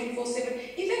guard them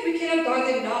 24/7. In fact, we cannot guard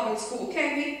them now in school,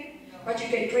 can we? But you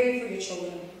can pray for your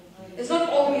children. It's not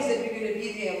always that we're going to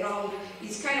be there around.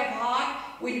 It's kind of hard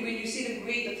when you see them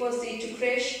going the first day to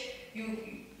crash, you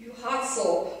heart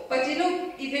sore. But you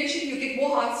know, eventually you get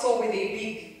more heart sore when they're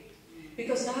big.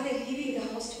 Because now they're leaving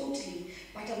the house totally.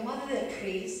 But a mother that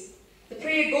prays, the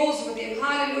prayer goes with them.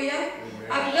 Hallelujah. Amen.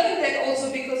 I've learned that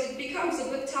also because it becomes a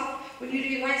bit tough when you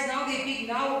realize now they're big,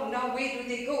 now where do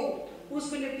they go? Who's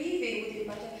going to be there with you?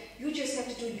 But you just have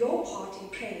to do your part in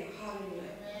prayer. Hallelujah.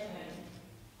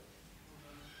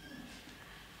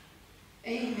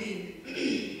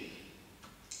 Amen.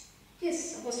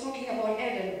 Yes, I was talking about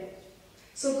Adam.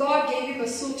 So God gave him a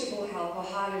suitable helper.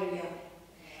 Hallelujah.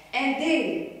 And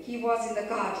then he was in the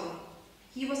garden.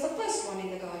 He was the first one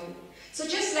in the garden. So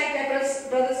just like that,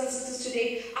 brothers and sisters,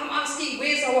 today, I'm asking,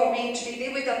 where's our men today?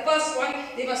 They were the first one.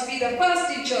 They must be the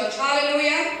first in church.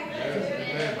 Hallelujah.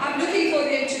 Amen. I'm looking for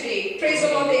them today. Praise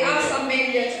the Lord. There are some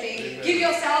men here today. Amen. Give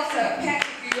yourselves a pat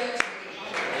if you're here today.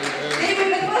 Amen. They were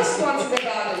the first ones in the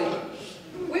garden.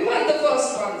 We weren't the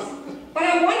first ones. But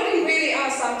I'm wondering where they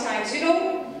are sometimes. You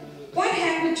know, what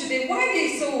happened to them? Why are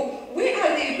they so? Where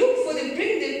are they? Look for them.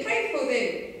 Bring them. Pray for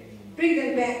them. Bring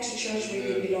them back to church where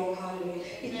they belong. Hallelujah.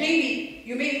 It may be,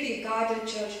 you may think garden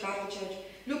church.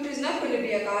 Look, there's not going to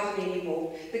be a garden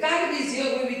anymore. The garden is here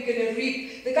where we're going to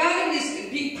reap. The garden is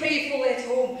being prayerful at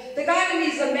home. The garden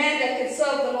is a man that can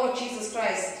serve the Lord Jesus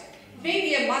Christ.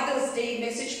 Maybe a Mother's Day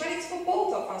message, but it's for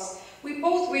both of us. We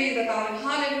both were in the garden.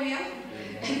 Hallelujah.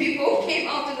 And we both came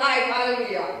out alive.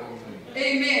 Hallelujah.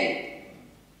 Amen.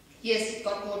 Yes, it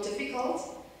got more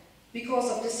difficult because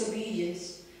of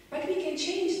disobedience. But we can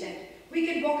change that. We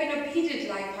can walk an obedient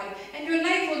life, and your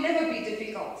life will never be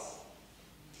difficult.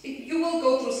 You will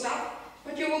go through stuff,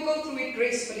 but you will go through it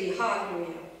gracefully. Hallelujah.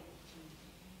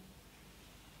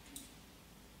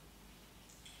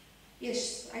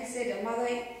 Yes, I said a mother,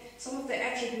 some of the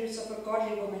attributes of a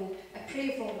godly woman, a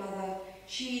prayerful mother,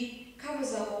 she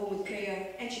covers her home with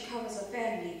prayer, and she covers her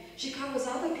family. She covers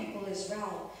other people as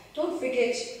well. Don't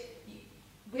forget,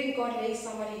 when God lays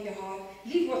somebody in your heart,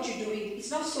 leave what you're doing.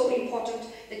 It's not so important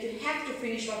that you have to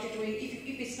finish what you're doing.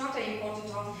 If it's not an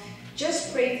important task,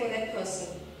 just pray for that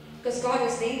person. Because God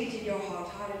has laid it in your heart.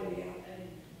 Hallelujah.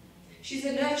 She's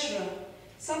a nurturer.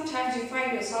 Sometimes you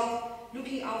find yourself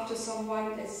looking after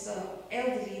someone that's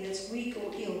elderly, that's weak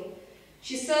or ill.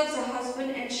 She serves her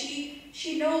husband, and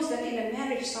she knows that in a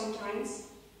marriage sometimes,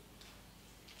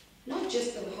 not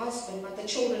just the husband, but the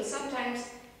children, sometimes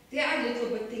there are little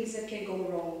bit things that can go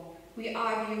wrong. We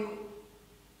argue,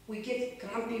 we get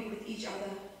grumpy with each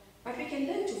other, but we can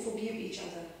learn to forgive each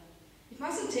other. It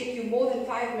mustn't take you more than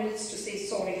 5 minutes to say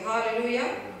sorry.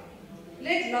 Hallelujah.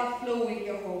 Let love flow in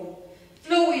your home.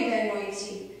 Flow in the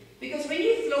anointing. Because when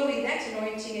you flow in that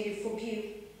anointing and you forgive,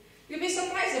 you'll be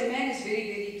surprised a man is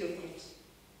very, very different.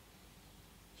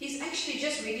 He's actually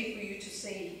just waiting for you to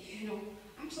say, you know,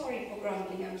 I'm sorry for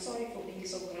grumbling. I'm sorry for being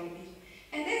so grumpy.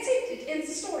 And that's it. It ends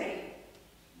the story.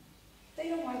 They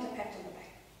don't want a pat on the back.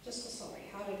 Just for sorry.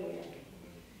 Hallelujah.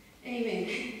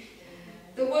 Amen.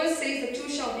 The word says the two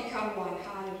shall become one.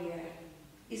 Hallelujah.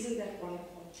 Isn't that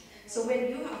wonderful? So when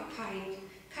you are kind,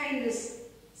 kindness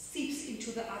seeps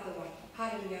into the other one.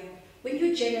 Hallelujah. When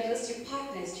you're generous, your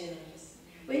partner is generous.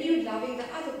 When you're loving, the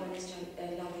other one is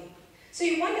loving. So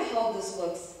you wonder how this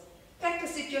works.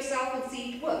 Practice it yourself and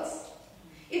see it works.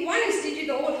 If one is stingy,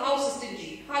 the whole house is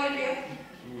stingy. Hallelujah.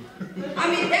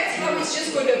 I mean, that's how it's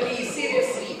just going to be,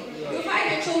 seriously. You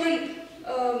find your children,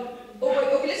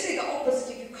 or let's say the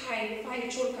opposite, if you're kind, you find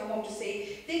your children come home to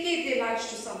say, they gave their lunch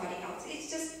to somebody else. It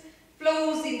just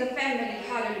flows in the family.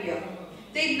 Hallelujah.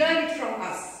 They learn it from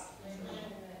us.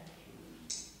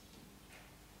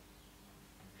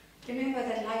 Remember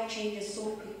that life changes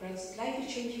so quick, brothers. Life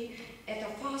is changing at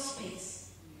a fast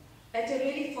pace. At a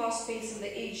really fast pace in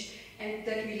the age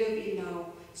that we live in now.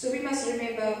 So we must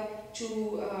remember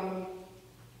to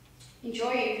enjoy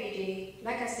every day.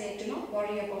 Like I said, do not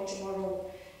worry about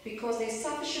tomorrow, because there's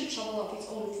sufficient trouble of its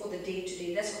own for the day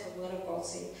today. That's what the Word of God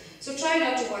says. So try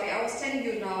not to worry. I was telling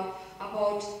you now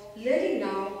about learning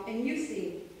now a new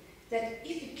thing, that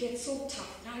if it gets so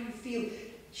tough, now you feel,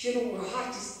 you know, your heart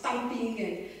is thumping,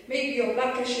 and maybe your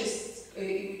blood pressure is,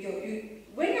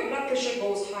 when your blood pressure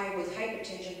goes high with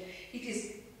hypertension, it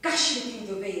is gushing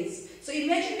through the veins. So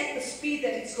imagine at the speed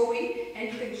that it's going,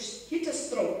 and you can just hit a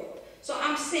stroke. So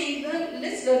I'm saying,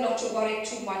 let's learn not to worry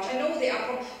too much. I know there are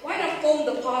problems. Why not phone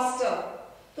the pastor?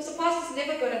 Because the pastor's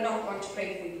never going to not want to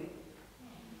pray for you.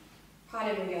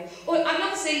 Hallelujah. Well, I'm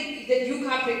not saying that you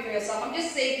can't pray for yourself. I'm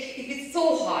just saying, if it's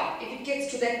so hard, if it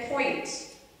gets to that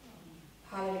point,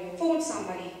 hallelujah, phone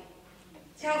somebody.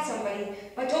 Tell somebody,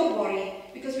 but don't worry,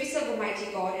 because we serve a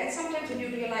mighty God. And sometimes when you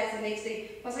realize the next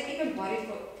day, was I even worried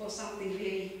for something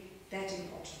really that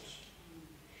important.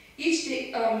 Each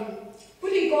day,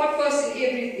 putting God first in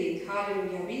everything.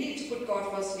 Hallelujah. We need to put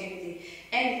God first in everything.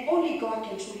 And only God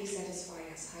can truly satisfy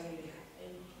us. Hallelujah.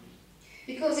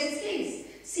 Because it says,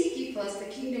 seek ye first the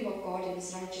kingdom of God and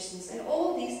his righteousness, and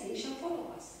all these things shall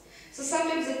follow us. So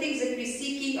sometimes the things that we're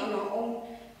seeking on our own,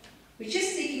 we're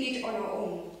just seeking it on our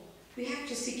own. We have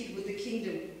to seek it with the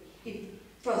kingdom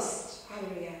first.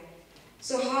 Hallelujah.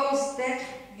 So how is that?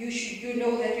 You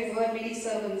know that we've heard many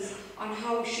sermons on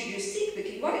how should you seek the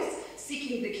kingdom. What is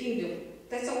seeking the kingdom?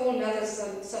 That's a whole other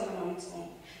sermon on its own.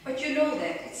 But you know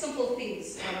that. It's simple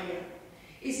things. Hallelujah.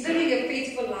 It's living a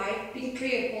faithful life, being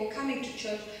prayerful, coming to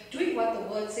church, doing what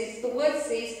the word says. The word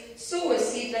says, sow a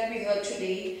seed like we heard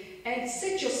today, and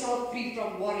set yourself free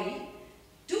from worry.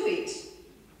 Do it.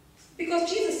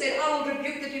 Because Jesus said, I will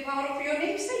rebuke the devourer for your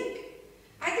name's sake.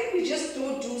 I think we just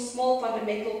don't do small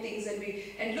fundamental things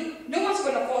and look, no one's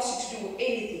going to force you to do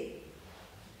anything.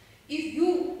 If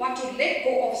you want to let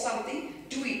go of something,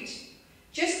 do it.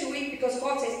 Just do it because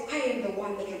God says, I am the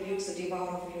one that rebukes the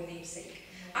devourer for your name's sake.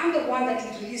 I'm the one that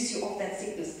will release you of that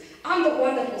sickness. I'm the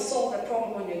one that will solve that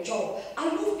problem on your job.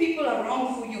 I'll move people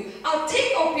around for you. I'll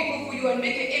take out people for you and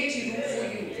make an empty room for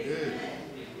you.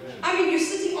 I mean, you're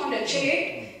sitting on a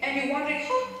chair and you're wondering,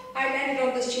 I landed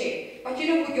on this chair. But you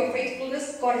know, with your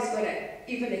faithfulness, God is going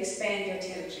to even expand your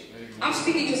territory. I'm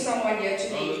speaking to someone here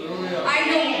today. Hallelujah. I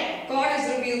know God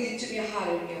has revealed it to me.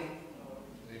 Hallelujah.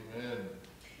 Amen.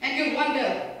 And you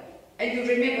wonder, and you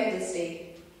remember this day.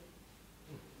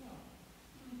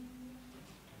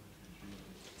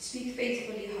 Speak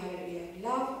faithfully, hallelujah.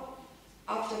 Love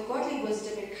after godly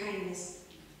wisdom and kindness.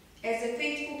 As a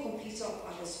faithful completer of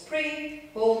others. Pray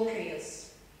bold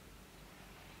prayers.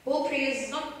 Bold prayers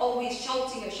is not always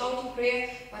shouting a shouting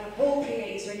prayer, but a bold prayer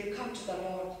is when you come to the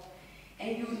Lord.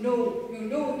 And you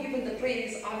know even the prayer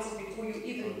is answered before you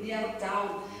even kneel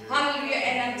down. Hallelujah.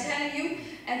 And I'm telling you,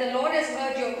 and the Lord has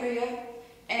heard your prayer.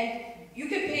 And you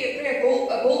can pray a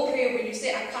bold prayer when you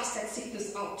say, I cast that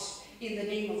sickness out in the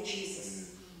name of Jesus.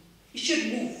 He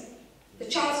should move. The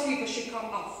child's fever should come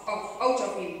out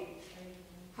of him.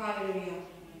 Hallelujah.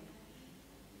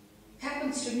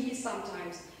 Happens to me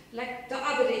sometimes. Like the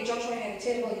other day, Joshua had a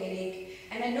terrible headache.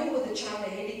 And I know with the child, a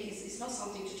headache is not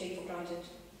something to take for granted.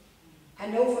 I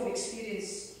know from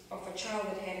experience of a child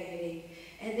that had a headache.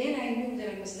 And then I knew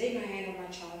that I must lay my hand on my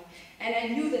child. And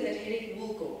I knew that headache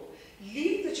will go.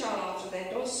 Leave the child after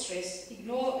that. Don't stress.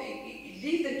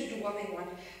 Leave them to do what they want.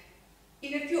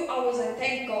 In a few hours, I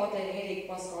thank God that headache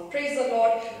was gone. Praise the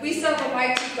Lord. We serve a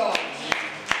mighty God.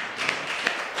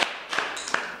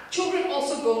 Children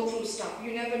also go through stuff.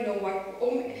 You never know what.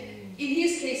 In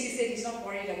his case, he said he's not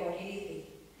worried about anything.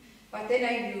 But then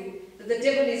I knew that the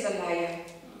devil is a liar.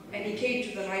 And he came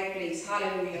to the right place.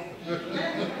 Hallelujah.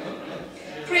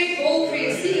 Pray bold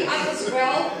prayers. See others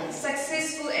well,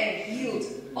 successful and healed.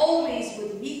 Always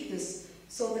with meekness.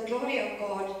 So the glory of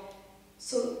God.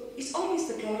 So it's always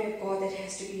the glory of God that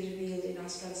has to be revealed in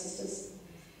us, brothers and sisters.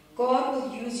 God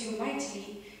will use you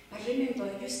mightily, but remember,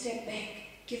 you step back,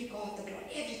 give God the glory.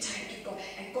 Every time give God,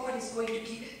 and God is going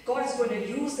to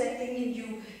use that thing in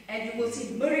you, and you will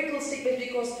see miracles take place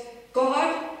because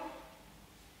God,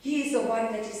 He is the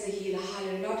one that is the healer,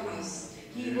 hallelujah, not us.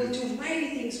 He will do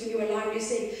mighty things when you allow Him. You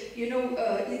say,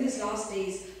 in these last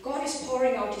days, God is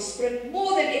pouring out His Spirit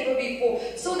more than ever before,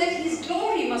 so that His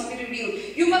glory must be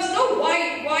revealed. You must know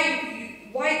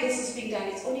why this is being done.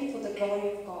 It's only for the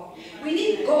glory of God. We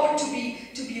need God to be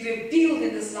revealed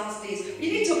in these last days. We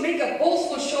need to make a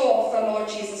boastful show of the Lord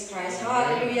Jesus Christ.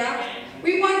 Hallelujah.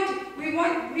 We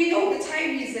know the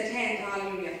time is at hand.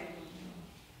 Hallelujah.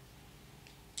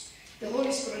 The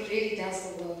Holy Spirit really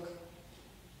does the work.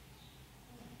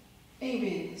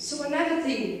 Amen. So another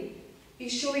thing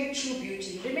is showing true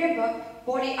beauty. Remember,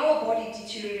 our body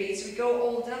deteriorates. We grow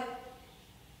older.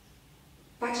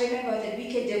 But remember that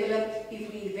we can develop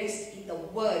if we invest in the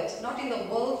Word. Not in the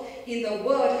world, in the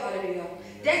Word. Hallelujah.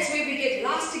 That's where we get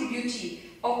lasting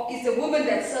beauty. It's the woman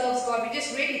that serves God. We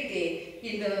just read it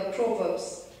there in the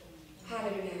Proverbs.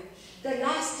 Hallelujah. The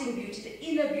lasting beauty, the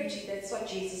inner beauty, that's what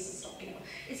Jesus is talking about.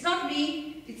 It's not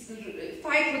me, it's the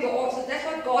fight with the author. That's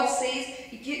what God says.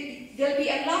 There'll be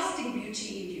a lasting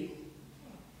beauty in you.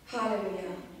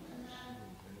 Hallelujah.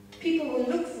 People will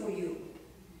look for you.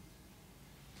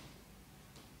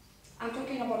 I'm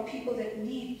talking about people that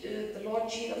need the Lord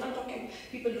Jesus. I'm not talking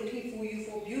people looking for you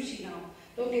for beauty now.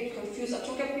 Don't get confused. I'm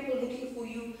talking about people looking for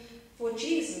you for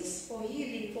Jesus, for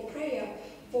healing, for prayer,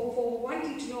 for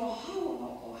wanting to know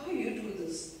how you do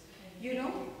this.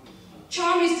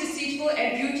 Charm is deceitful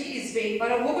and beauty is vain,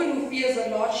 but a woman who fears the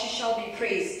Lord, she shall be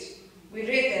praised. We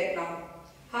read that now.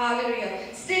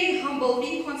 Hallelujah. Staying humble,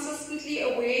 being consistently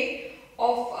aware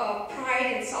of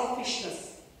pride and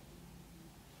selfishness.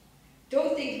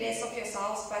 Don't think less of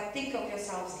yourselves, but think of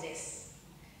yourselves less.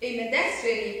 Amen. That's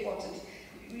really important.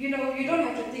 You know, you don't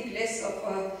have to think less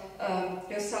of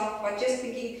yourself, but just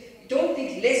thinking, don't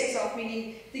think less of yourself,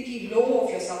 meaning thinking low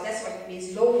of yourself. That's what it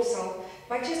means, low of yourself.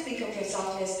 But just think of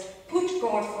yourself less. Put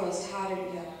God first.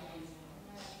 Hallelujah.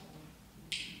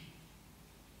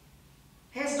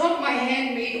 Has not my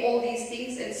hand made all these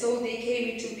things, and so they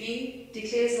came into being,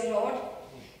 declares the Lord.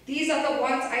 These are the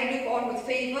ones I look on with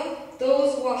favor,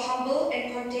 those who are humble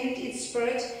and content in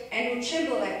spirit, and who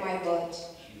tremble at my word.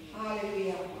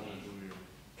 Hallelujah.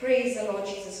 Praise the Lord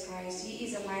Jesus Christ. He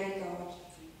is a mighty God.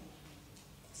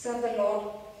 Serve the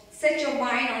Lord. Set your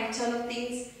mind on eternal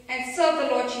things and serve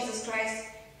the Lord Jesus Christ.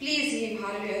 Please Him.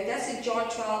 Hallelujah. That's in John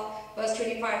 12, verse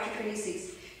 25 to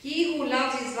 26. He who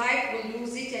loves his life will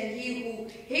lose it, and he who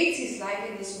hates his life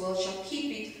in this world shall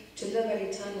keep it to live an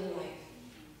eternal life.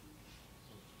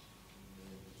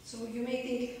 So you may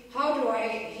think, how do I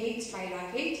hate my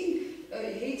life?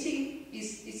 Hating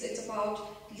is about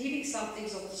leaving some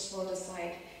things of this world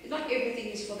aside. Not everything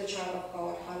is for the child of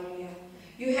God. Hallelujah.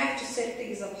 You have to set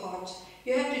things apart.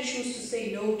 You have to choose to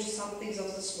say no to some things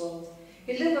of this world.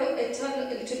 To live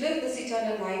this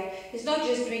eternal life is not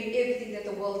just doing everything that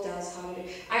the world does. Hallelujah.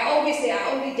 I always say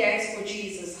I only dance for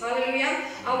Jesus. Hallelujah.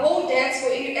 I won't dance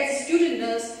for any. As a student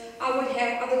nurse, I would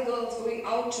have other girls going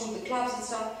out to the clubs and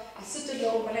stuff. I sit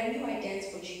alone, but I knew I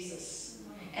danced for Jesus.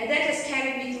 And that has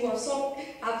carried me through.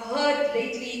 I've heard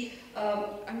lately,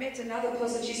 I met another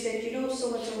person, she said, you know,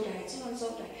 so-and-so died,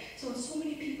 so-and-so died. So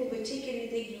many people were taken in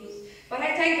their youth. But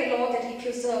I thank the Lord that He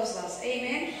preserves us.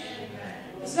 Amen?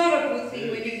 It's not a good thing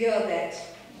when you hear that.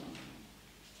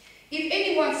 If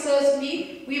anyone serves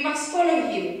me, we must follow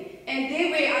him. And there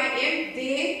where I am,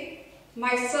 there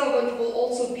my servant will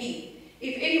also be.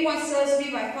 If anyone serves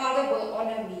me, my Father will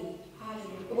honor me.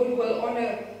 Hallelujah. Will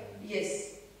honor,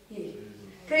 yes, Him.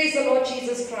 Praise the Lord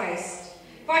Jesus Christ.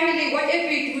 Finally,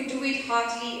 whatever you do it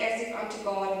heartily as if unto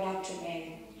God and not to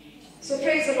man. So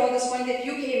praise the Lord this morning that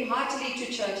you came heartily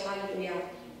to church. Hallelujah.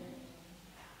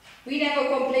 We never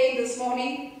complain this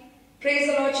morning. Praise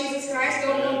the Lord Jesus Christ.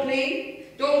 Don't complain.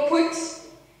 Don't quit.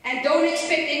 And don't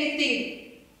expect anything.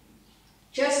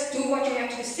 Just do what you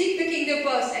have to. Seek the kingdom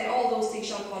first, and all those things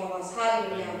shall follow us.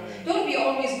 Hallelujah. Don't be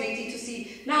always waiting to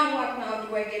see, now what now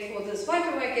do I get for this?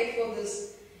 What do I get for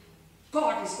this?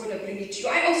 God is going to bring it to you.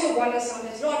 I also wonder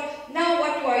sometimes, Lord, now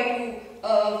what do I do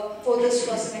for this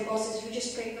person? And God says, you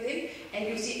just pray for them, and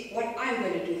you see what I'm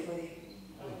going to do for them.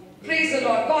 Praise the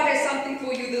Lord. God has something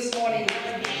for you this morning.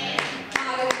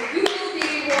 Hallelujah. You will be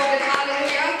rewarded.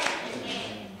 Hallelujah.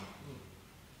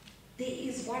 There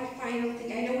is one final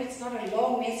thing. I know it's not a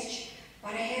long message,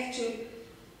 but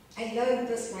I learned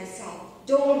this myself.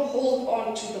 Don't hold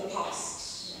on to the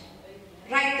past.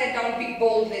 Write that down, big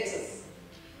bold letters.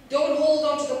 Don't hold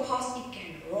on to the past. It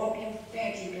can rob you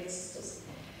badly, brothers and sisters.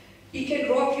 It can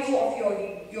rob you of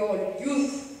your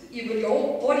youth. Even your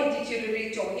whole body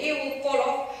deteriorate. Your hair will fall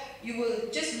off. You will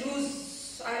just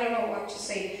lose, I don't know what to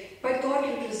say. But God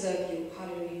will preserve you.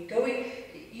 Hallelujah.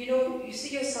 You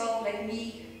see yourself like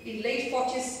me in late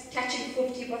 40s, touching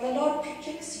 50, but the Lord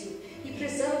protects you. He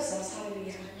preserves us.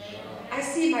 Hallelujah. I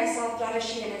see myself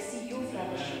flourishing and I see you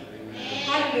flourishing.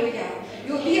 Hallelujah.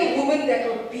 You'll be a woman that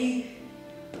will be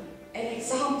an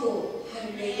example,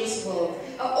 hallelujah, in this world.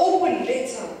 An open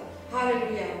letter.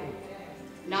 Hallelujah.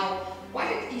 Now,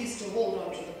 what it is to hold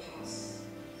on to the past.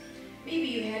 Maybe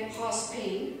you had past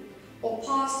pain or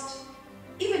past,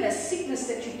 even a sickness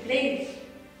that you blamed.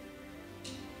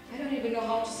 I don't even know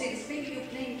how to say this. Maybe you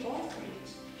blame God for it.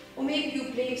 Or maybe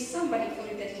you blame somebody for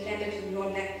it that landed in your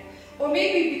lap. Or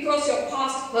maybe because your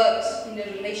past hurt in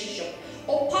a relationship.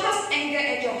 Or past anger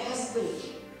at your husband.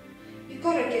 You've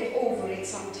got to get over it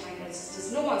sometime, brothers and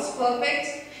sisters. No one's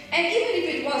perfect. And even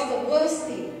if it was the worst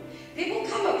thing, there will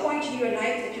come a point in your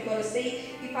life that you've got to say,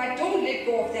 if I don't let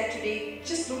go of that today,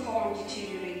 just look how I'm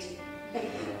deteriorating.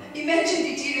 Imagine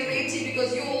deteriorating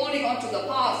because you're holding on to the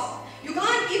past. You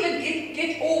can't even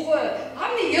get over.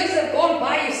 How many years have gone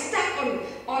by? You're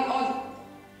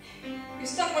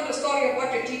stuck on the story of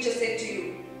what your teacher said to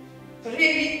you.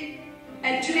 Really?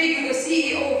 And today you're the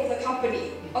CEO of the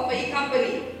company, of a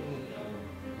company.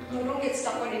 No, don't get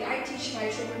stuck on it. I teach my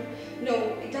children. No,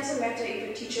 it doesn't matter if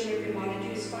your teacher reprimanded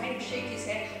you. It's fine. Shake his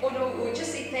hand. Oh no,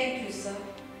 just say thank you, sir.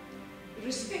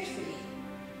 Respectfully.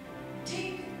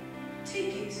 Take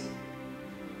it.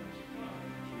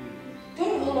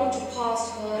 Don't hold on to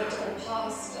past hurt or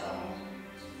past,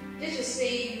 let's just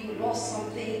say you lost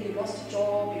something, you lost a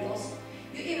job,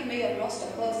 you even may have lost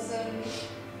a person,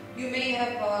 You may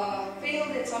have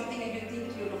failed at something and you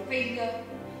think you're a failure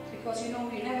because you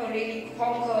never really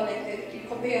conquer like that. You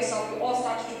compare yourself, you all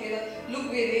start together, look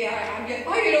where they are, I'm here.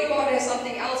 Oh, God has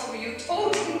something else for you,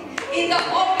 totally in the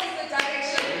opposite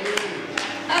direction.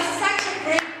 Such a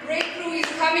great breakthrough is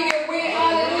coming your way,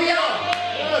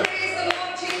 hallelujah. Praise the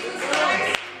Lord Jesus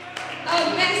Christ. A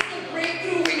massive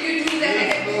breakthrough when you do that.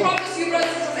 And I promise you, brothers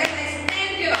and sisters,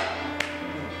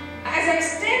 as I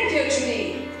stand here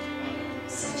today,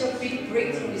 such a big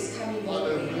breakthrough is coming your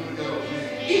way.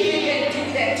 If you can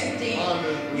do that today,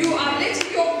 you are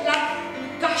letting your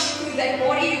blood gush through that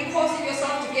body, you're causing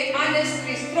yourself to get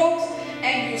unnecessary strokes,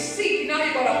 and you sick. Now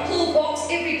you've got a pill box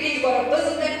every day, you've got to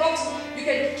visit that box. You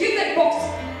can give that box,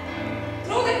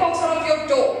 throw that box out of your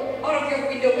door, out of your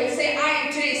window, and say, I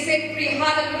am today set free,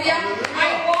 hallelujah.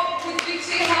 I walk with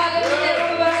victory, hallelujah.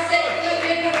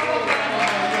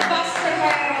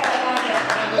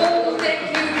 Oh,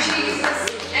 thank you, Jesus.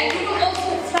 And you will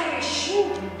also flourish.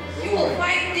 You will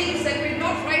find things that were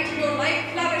not right in your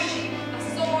life flourishing. I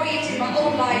saw it in my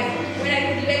own life when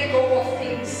I could let go of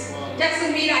things.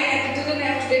 Doesn't mean I didn't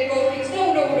have to let go of things.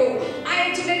 No, no, no. I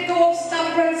have to let go of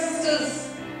stuff, brothers and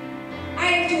sisters. I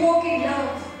have to walk in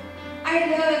love. I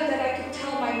learned that I could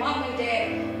tell my mom and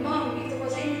dad, Mom, if there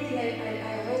was anything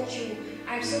I hurt you,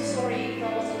 I'm so sorry. If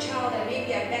I was a child and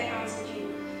maybe I bad answered you.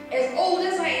 As old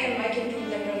as I am, I can do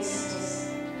that, brothers and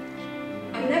sisters.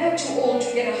 I'm never too old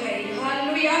to get a hiding.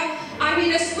 Hallelujah. I'm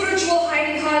in a spiritual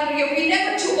hiding. Hallelujah. We're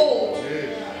never too old.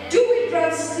 Do it,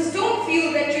 brothers and sisters. Don't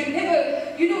feel that you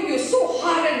never, you're so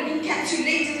hard and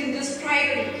encapsulated in this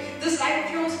pride and this life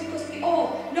of yours, because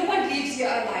no one leaves here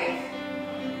alive.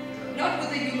 Not with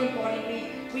the human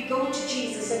body. We go to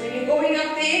Jesus. And when you're going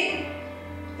up there,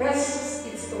 brothers and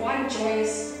sisters, it's the one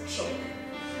joyous trip.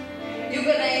 You're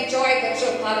going to enjoy the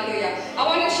trip. Hallelujah. I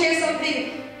want to share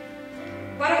something,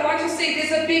 but I want to say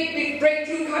there's a big, big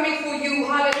breakthrough coming for you.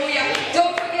 Hallelujah.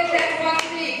 Don't forget that one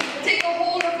thing. Take a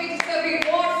hold of it. It's a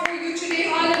reward for you today.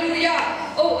 Hallelujah.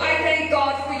 Oh, I thank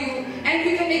God for you. And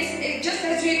you can, just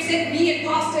as you accept me and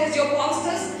pastor as your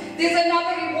pastors, there's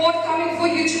another reward coming for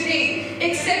you today.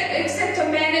 Accept a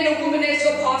man and a woman as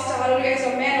your pastor. Hallelujah. As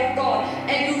a man of God.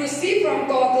 And you receive from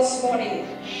God this morning.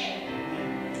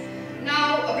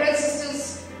 Now, brothers and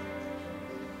sisters,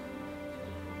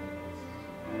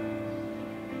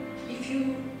 if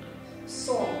you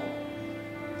saw,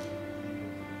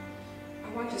 I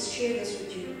want to share this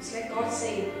with you. It's like God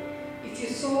saying, if you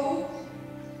saw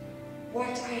what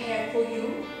I have for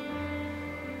you,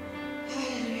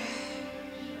 hallelujah,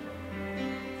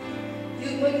 you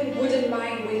wouldn't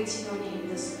mind waiting on Him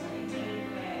this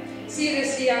morning.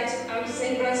 Seriously, I'm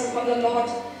saying, brothers from the Lord,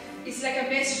 it's like a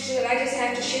message that I just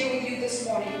have to share with you this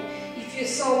morning. If you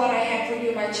saw what I had for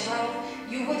you, my child,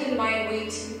 you wouldn't mind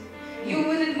waiting. You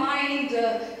wouldn't mind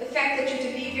the fact that you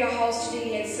to leave your house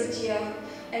today and sit here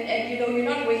and you're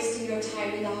not wasting your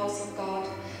time in the house of God.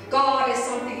 God has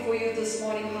something for you this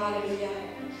morning. Hallelujah.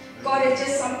 God has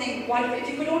just something wonderful. If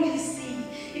you could only see,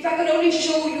 if I could only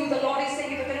show you, the Lord is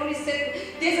saying, if I could only set,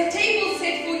 there's a table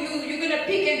set for you. You're going to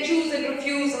pick and choose and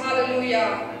refuse.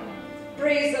 Hallelujah.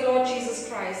 Praise the Lord Jesus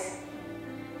Christ.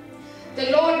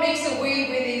 The Lord makes a way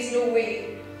where there is no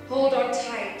way. Hold on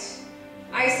tight.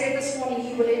 I said this morning,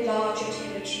 He will enlarge your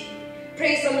territory.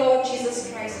 Praise the Lord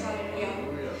Jesus Christ. Hallelujah.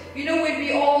 When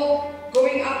we all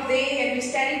going up there and we're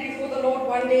standing before the Lord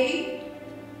one day,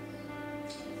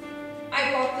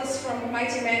 I got this from a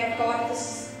mighty man of God.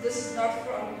 This is not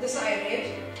from, this I read.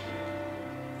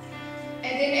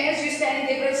 And then as you're standing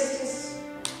there, brothers and sisters,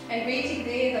 and waiting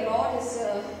there, the Lord is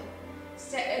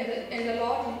and the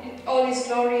Lord in all His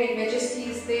glory and majesty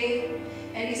is there,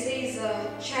 and He says,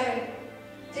 Sharon,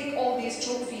 take all these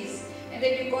trophies. And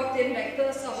then you got them like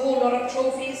this, a whole lot of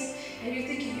trophies, and you're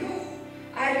thinking, yo,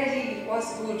 I really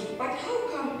was good, but how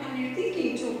come? And you're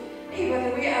thinking too, hey, by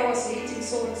the way, I was hating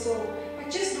so and so,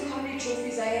 but just look how many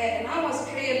trophies I had, and I was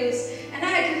prayerless, and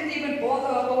I didn't even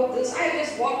bother about this. I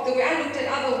just walked away. I looked at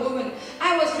other women.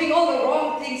 I was doing all the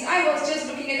wrong things. I was just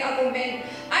looking at other men.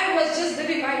 I was just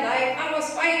living my life. I was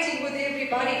fighting with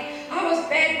everybody. I was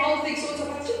bad-mouthing so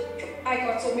much. I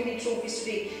got so many trophies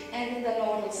today. And then the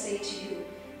Lord will say to you,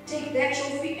 take that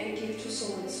trophy and give to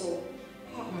so-and-so.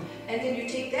 And then you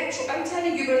take that trophy. I'm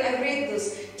telling you, I read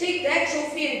this. Take that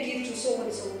trophy and give to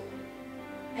so-and-so.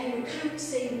 And you can't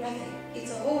say nothing.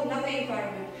 It's a whole other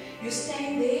environment. You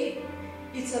stand there.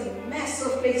 It's a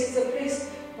massive place. It's a place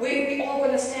where we all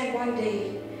going to stand one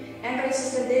day. And my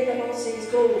sister there, the Lord says,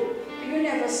 go. You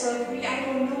never served me. I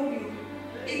don't know you.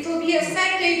 It will be a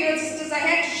sad day, brothers and sisters. I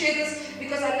had to share this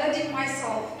because I learned it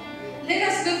myself. Let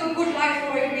us live a good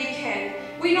life where we can.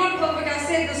 We're not perfect. I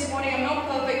said this morning, I'm not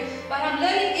perfect. But I'm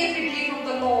learning every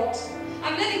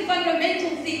learning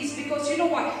fundamental things, because you know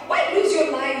why? Why lose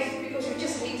your life? Because you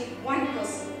just hated one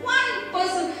person. One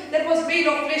person that was made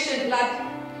of flesh and blood.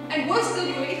 And worse still,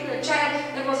 you hated a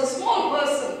child that was a small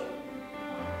person.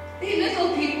 They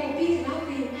little people, be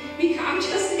loving. I'm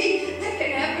just saying, that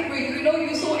can happen when you know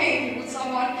you're so angry with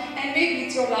someone, and maybe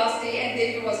it's your last day, and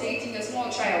then you was hating a small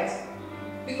child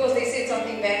because they said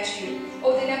something bad to you,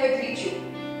 or they never greet you.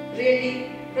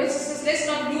 Really? Brothers and sisters, let's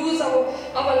not lose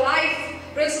our life,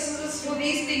 brothers and sisters, for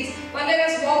these things. But let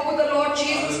us walk with the Lord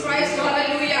Jesus Christ.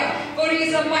 Hallelujah. For He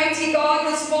is a mighty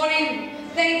God this morning.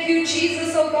 Thank you,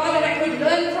 Jesus, oh God, that I could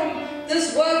learn from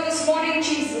this word this morning,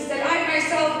 Jesus. That I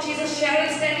myself, Jesus,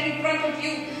 Sharon, standing in front of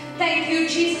you. Thank you,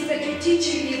 Jesus, that you're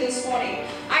teaching me this morning.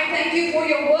 I thank you for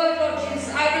your word, Lord Jesus.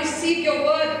 I receive your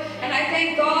word. And I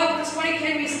thank God this morning.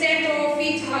 Can we stand to our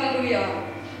feet? Hallelujah.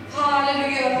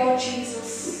 Hallelujah, Lord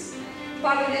Jesus.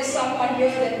 Father, there's someone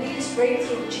here that needs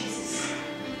breakthrough, Jesus.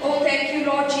 Oh, thank you,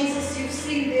 Lord Jesus. You've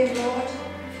seen them, Lord.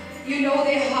 You know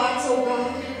their hearts, oh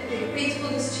God, their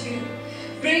faithfulness to you.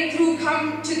 Breakthrough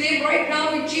come to them right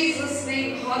now in Jesus'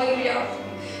 name. Hallelujah.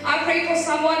 I pray for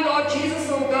someone, Lord Jesus,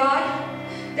 oh God,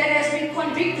 that has been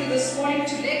convicted this morning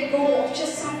to let go of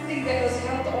just something that was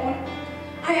held on.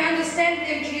 I understand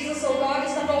them, Jesus, oh God.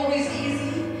 It's not always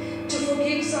easy to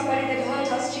forgive somebody that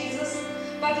hurt us, Jesus.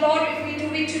 But Lord, if we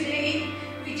do it today,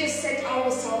 we just set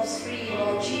ourselves free,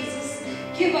 Lord Jesus.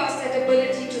 Give us that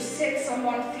ability to set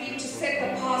someone free, to set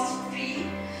the past free.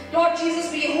 Lord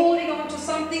Jesus, we're holding on to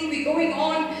something. We're going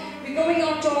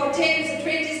on to our 10s and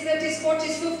 20s, 30s,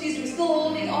 40s, 50s. We're still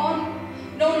holding on.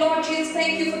 No, Lord Jesus,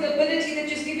 thank you for the ability that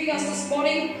you're giving us this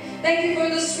morning. Thank you for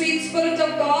the sweet Spirit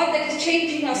of God that is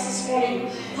changing us this morning.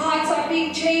 Hearts are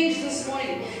being changed this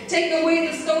morning. Take away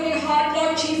the stony heart,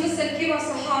 Lord Jesus, and give us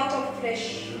a heart of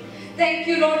flesh. Thank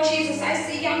you, Lord Jesus. I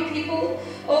see young people.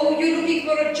 Oh, you're looking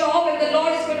for a job, and the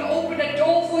Lord is going to open a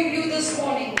door for you this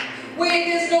morning. Where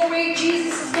there's no way,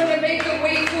 Jesus is going to make a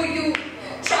way for you.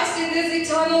 Trust in this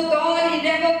eternal God. He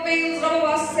never fails.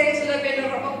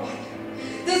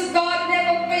 This God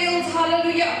never fails.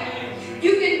 Hallelujah.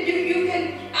 You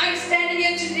can. I'm standing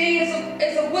here today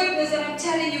as a witness, and I'm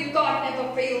telling you, God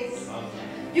never fails.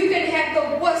 You can have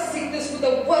the worst sickness with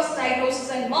the worst diagnosis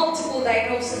and multiple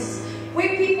diagnoses,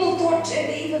 where people thought, and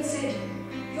they even said,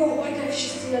 yo, I wonder if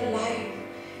she's still alive.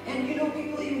 And you know,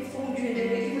 people even phoned you and they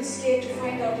were even scared to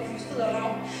find out if you're still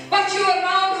around. But you're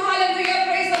around, hallelujah,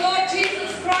 praise the Lord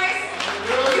Jesus Christ.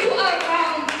 You are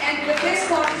around, and the best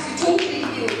part is you're totally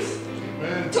healed.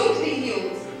 Amen. Totally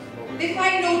healed. They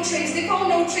find no trace, they found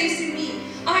no trace in me.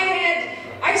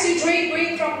 I see drain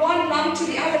going from one lung to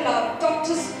the other lung.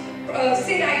 Doctors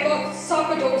said I got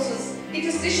sarcoidosis,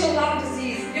 interstitial lung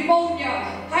disease,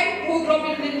 pneumonia,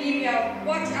 hypoglobulinemia.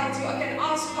 What else? You can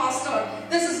ask Pastor.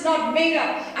 This is not made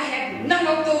up. I have none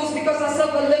of those because I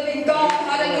serve a living God.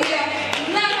 Hallelujah.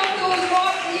 None of those.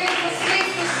 God hears the slave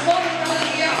this morning.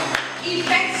 Hallelujah. In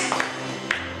fact,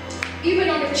 even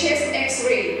on the chest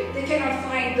X-ray, they cannot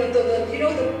find the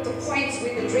points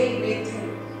where the drain went through.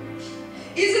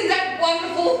 Isn't that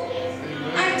wonderful?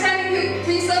 I'm telling you,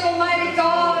 we serve a mighty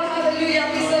God. Hallelujah.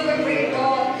 We serve a great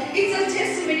God. It's a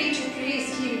testimony to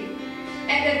praise Him.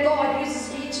 And that God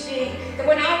uses me today. That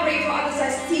when I pray for others, I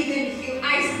see them healed.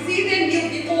 I see them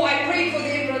healed before I pray for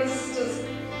them, brothers and sisters.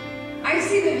 I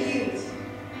see them healed.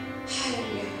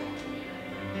 Hallelujah.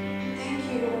 Thank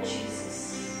you, Lord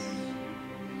Jesus.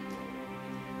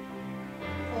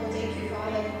 Oh, thank you,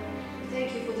 Father.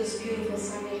 Thank you for this beautiful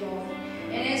Sunday, Lord.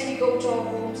 And as we go to our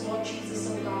homes, Lord Jesus,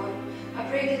 oh God, I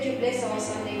pray that you bless our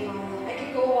Sunday, Father. I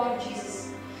can go on,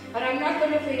 Jesus, but I'm not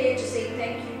going to forget to say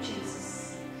thank you,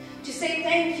 Jesus. To say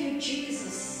thank you,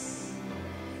 Jesus,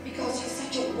 because you're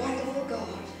such a wonderful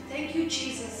God. Thank you,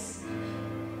 Jesus.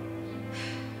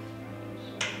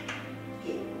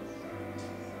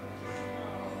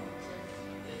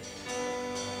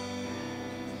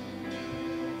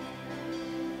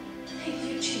 Thank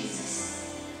you,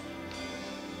 Jesus.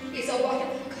 He's a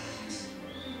wonderful God.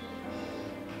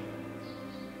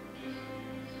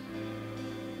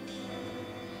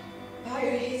 Bow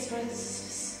your heads, brothers and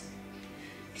sisters.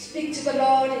 Speak to the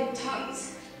Lord in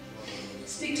tongues.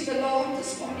 Speak to the Lord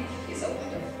this morning. He's a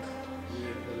wonderful God.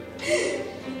 If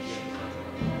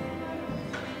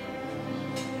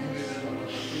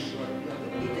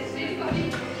there's anybody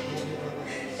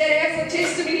that has a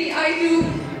testimony, I do.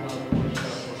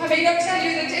 I may not tell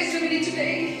you the testimony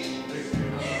today,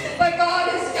 but God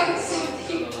has done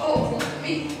something powerful for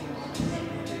me.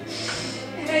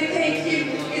 And I thank Him.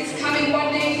 It's coming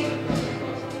one day.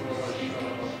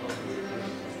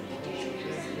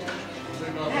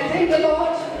 And I thank the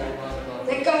Lord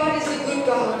that God is a good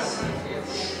God.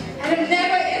 And I'm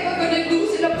never ever going to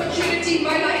lose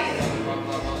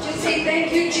say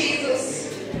thank you,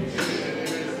 Jesus.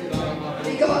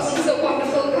 Because He's a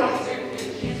wonderful God.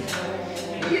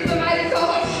 He's a mighty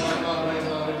God.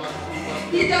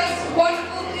 He does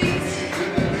wonderful things.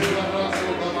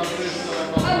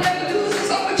 I'll never lose this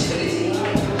opportunity.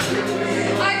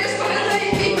 I just want to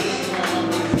thank Him.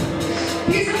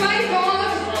 He's a mighty God.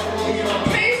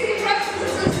 Praise Him, brothers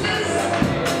and sisters.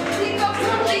 Think of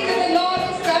something that the Lord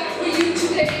has done for you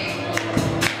today.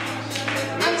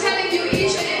 I'm telling you,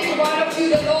 each and every one of you,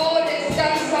 the Lord has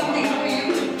done something for you.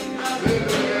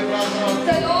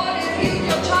 The Lord has healed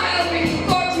your child when you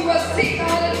thought you were sick.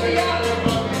 Hallelujah.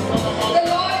 The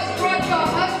Lord has brought your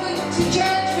husband to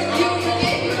church with you. He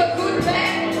gave you a good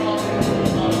man.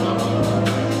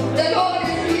 The Lord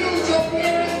has healed your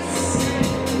parents.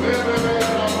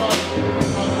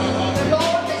 The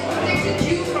Lord has protected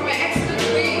you from an accident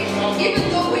way. Even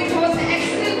though it was an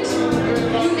accident,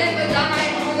 you never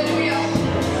died. Hallelujah.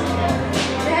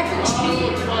 What happened to me?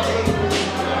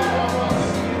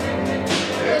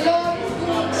 The Lord is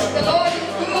good. The Lord is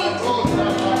good.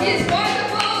 He is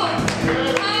wonderful.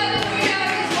 Hallelujah.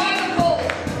 He is wonderful.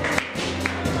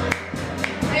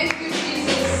 Thank you,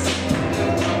 Jesus.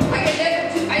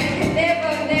 I can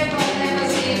never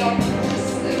say it on this.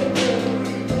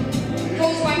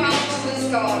 Close my mouth to this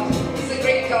God. He's a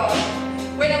great God.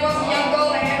 When I was a young girl,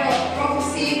 I had a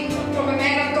prophecy from a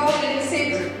man of God, and he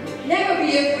said, never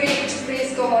be afraid to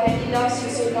praise God, and He loves you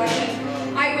so much.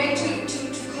 And I went to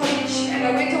college, and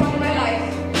I went on in my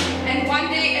life. And one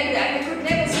day, and I could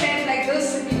never stand like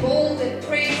this and be bold and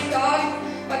praise God.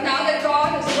 But now that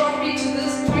God has brought me to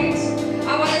this point,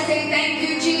 I want to say thank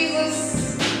you,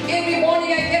 Jesus. Every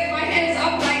morning I get my hands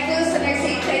up like this and I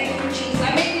say thank you, Jesus.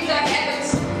 I make it a habit.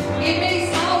 It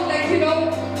may sound like,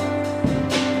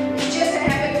 it's just a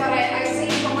habit, but I say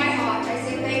it from my heart. I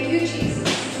say thank you, Jesus.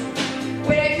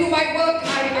 When I do my work,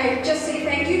 I just say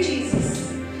thank you,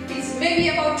 Jesus. It's maybe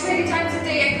about 20 times a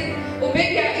day, or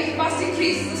maybe it must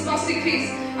increase, this must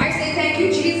increase. I say thank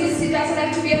you, Jesus. It doesn't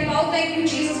have to be about thank you,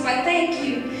 Jesus, but thank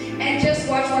you. And just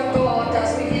watch what God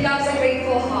does. When He loves a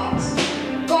grateful heart.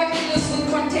 Godliness with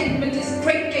contentment is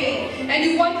great gain. And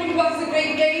you're wondering what's the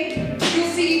great gain? You'll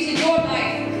see it in your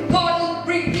life. God will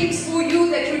bring things for you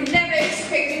that you never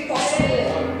expected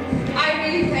possible. I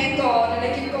really thank God, and I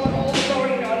give God all the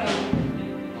glory and honor.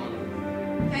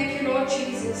 Thank you, Lord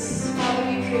Jesus. Father,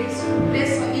 we praise you.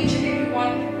 Bless on each and every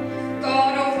one.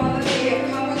 God, oh Father, they have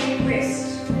come with request.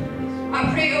 I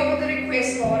pray over the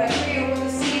request, Lord. I pray over the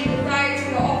seed, the tithes,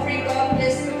 and the offering. God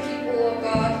bless the people, oh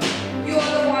God. You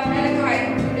are the one, Malachi.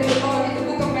 Lord, in the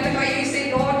book of Malachi, you say,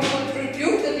 Lord, you will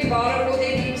rebuke the devourer for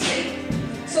their name's sake.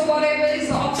 So whatever is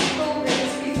the obstacle that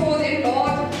is before them,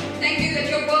 Lord, thank you that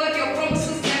your word, your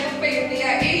promises never fail. They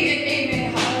are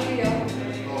amen, hallelujah.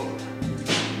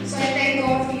 So I thank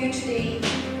God for you today.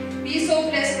 Be so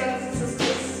blessed, brothers and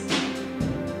sisters.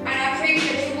 And I pray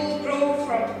that you will grow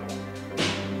from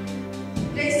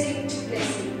blessing to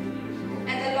blessing.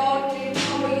 And the Lord will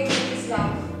empower you with His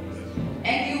love.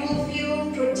 And you will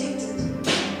feel protected.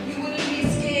 You wouldn't be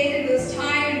scared in this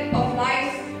time of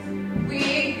life where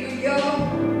you hear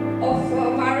of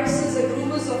viruses and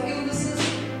rumors of illnesses.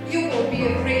 You won't be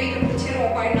afraid of the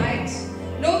terror by night,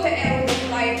 nor the arrow that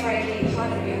fly by day.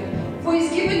 Hallelujah. For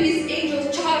He's given His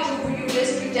angels charge over you,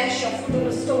 lest you dash your foot on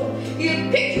a stone.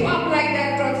 He'll pick you up like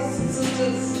that, brothers and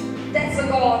sisters. That's the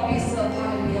God we serve.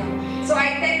 Hallelujah. So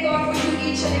I thank God for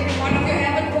you, each and every one of you. I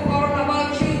haven't forgotten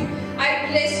about you. I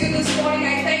bless you this morning.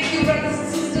 I thank you, brothers and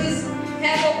sisters.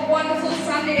 Have a wonderful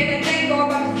Sunday, and I thank God.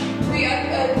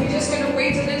 But we're just going to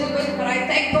wait a little bit. But I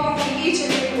thank God for each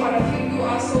and every one of you. You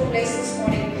are so blessed this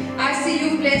morning. I see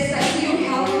you blessed. I see you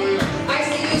healthy. I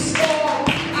see you strong.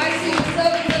 I see you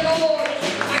serving the Lord.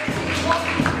 I see you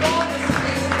walking with God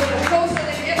is closer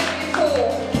than ever before.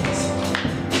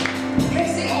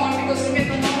 Pressing on, because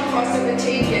remember, none of us have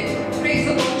attained yet. Praise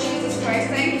the Lord Jesus Christ.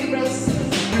 Thank you, brothers and sisters.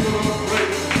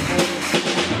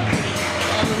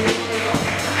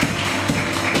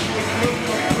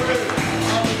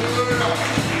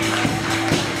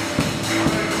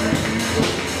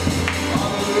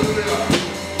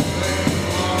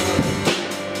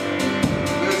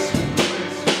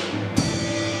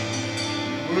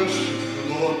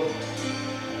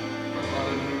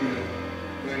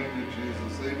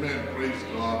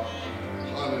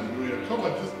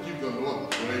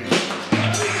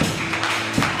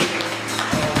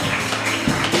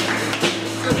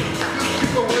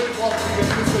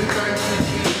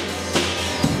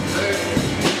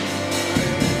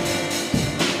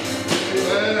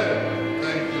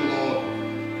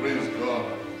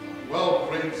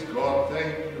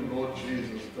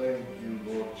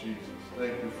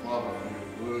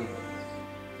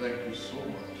 Thank you so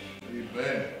much.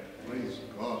 Amen. Praise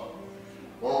God.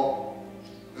 Well,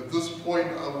 at this point,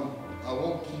 I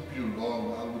won't keep you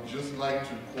long. I would just like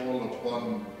to call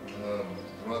upon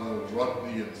Brother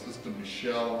Rodney and Sister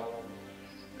Michelle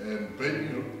and baby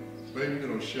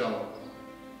Rochelle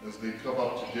as they come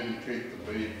up to dedicate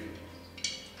the baby.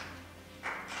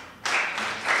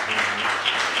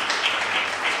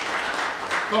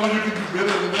 Come on, you can do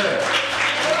better than that.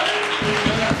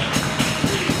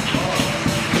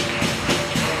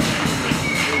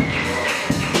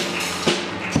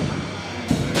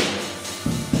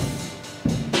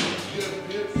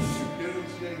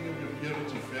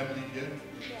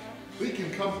 They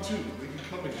can come too. They can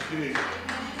come and share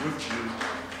with you.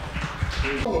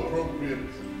 It's so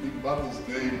appropriate, Big Mother's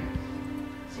Day.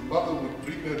 The mother would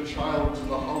bring her child to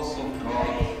the house of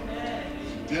God.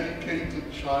 She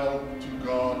dedicated child to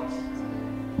God,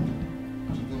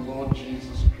 to the Lord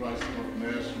Jesus Christ of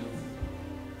Nazareth.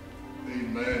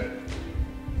 Amen.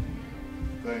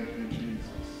 Thank you,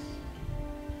 Jesus.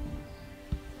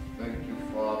 Thank you,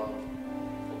 Father.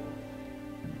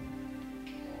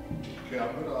 Okay,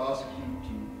 I'm going to ask you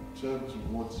to turn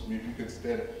towards me. If you can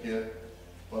stand here.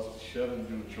 Pastor Sharon,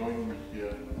 you'll join me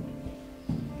here.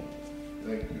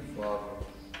 Thank you, Father.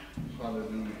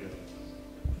 Hallelujah.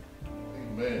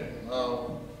 Amen.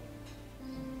 Now,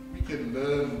 we can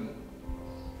learn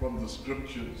from the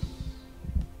scriptures.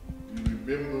 You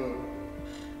remember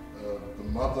the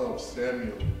mother of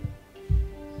Samuel,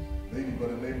 a lady by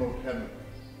the name of Hannah.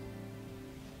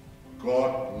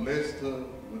 God blessed her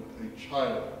with a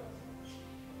child.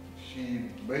 She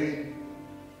made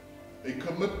a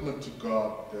commitment to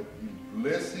God that in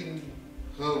blessing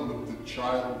her with the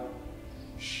child,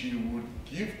 she would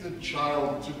give the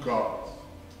child to God.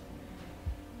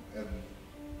 And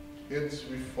hence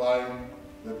we find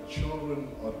that children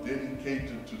are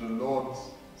dedicated to the Lord's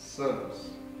service.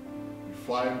 We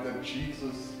find that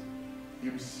Jesus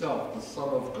himself, the Son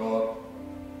of God,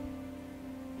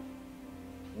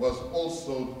 was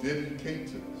also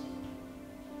dedicated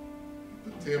in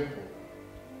the temple.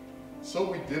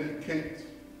 So we dedicate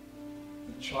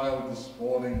the child this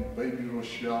morning, baby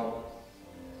Rochelle.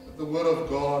 The word of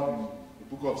God in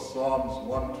the book of Psalms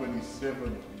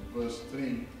 127, verse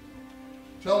 3,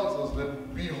 tells us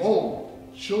that, behold,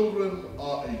 children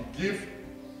are a gift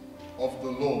of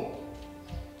the Lord.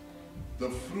 The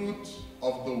fruit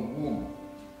of the womb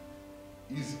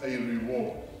is a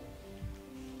reward.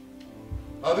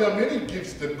 Now, there are many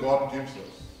gifts that God gives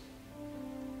us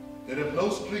that have no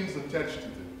strings attached to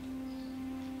them.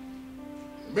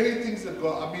 Many things that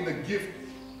God, a gift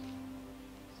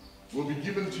will be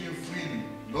given to you freely,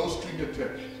 no string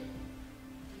attached.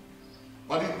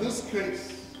 But in this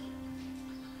case,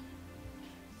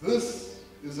 this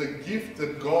is a gift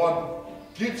that God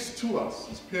gives to us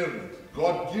as parents.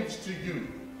 God gives to you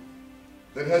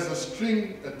that has a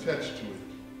string attached to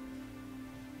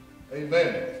it.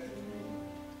 Amen.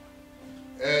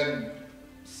 And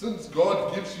since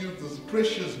God gives you this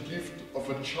precious gift of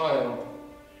a child,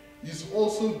 He's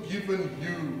also given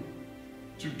you,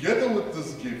 together with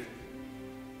this gift,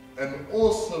 an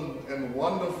awesome and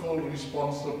wonderful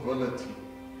responsibility.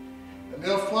 And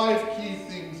there are 5 key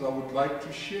things I would like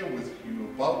to share with you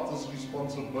about this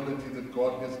responsibility that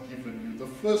God has given you.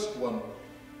 The first one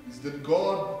is that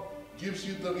God gives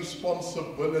you the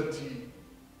responsibility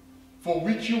for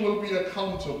which you will be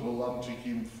accountable unto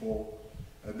Him for.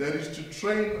 And that is to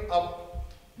train up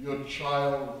your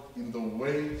child in the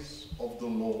ways of the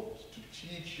Lord. To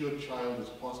teach your child, as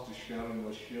Pastor Sharon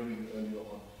was sharing earlier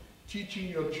on, teaching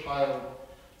your child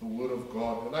the Word of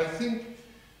God. And I think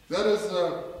that is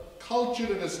a culture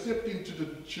that has stepped into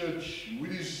the church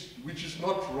which is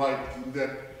not right, in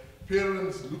that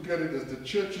parents look at it as the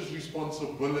church's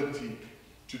responsibility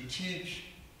to teach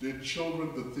their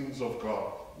children the things of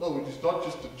God. No, it is not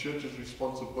just the church's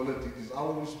responsibility, it is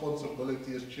our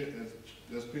responsibility as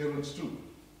parents too.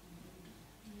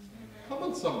 Come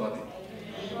on, somebody.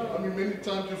 Many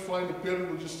times you find a parent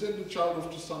will just send the child off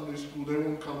to Sunday school, they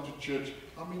won't come to church.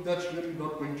 That's really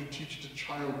not going to teach the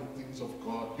child the things of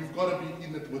God. You've got to be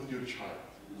in it with your child.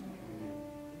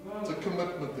 It's a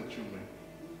commitment that you make.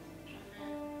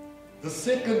 The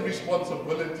second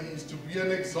responsibility is to be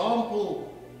an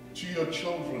example to your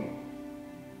children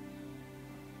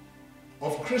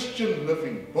of Christian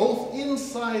living, both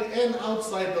inside and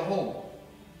outside the home.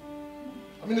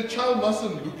 A child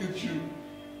mustn't look at you,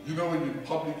 when you're in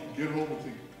public, you get home and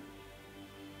think,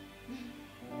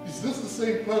 is this the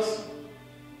same person?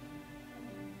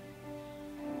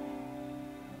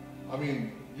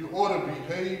 You ought to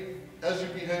behave as you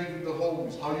behave in the home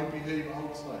is how you behave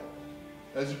outside.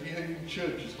 As you behave in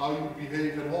church is how you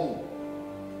behave at home.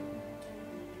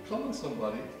 Come on,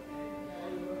 somebody.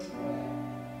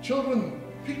 Children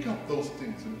pick up those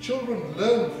things, and children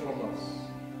learn from us.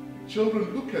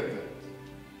 Children look at that.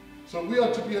 So we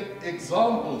are to be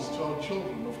examples to our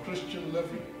children of Christian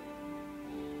living.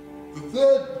 The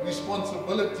third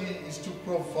responsibility is to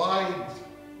provide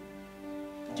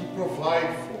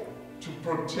for, to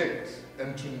protect,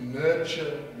 and to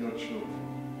nurture your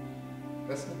children.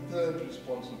 That's the third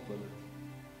responsibility.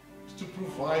 It's to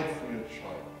provide for your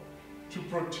child, to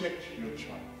protect your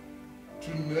child,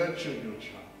 to nurture your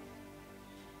child.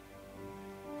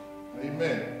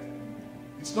 Amen.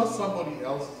 It's not somebody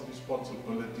else's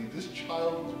responsibility. This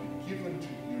child will be given to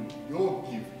you, your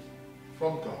gift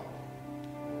from God.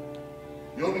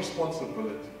 Your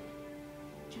responsibility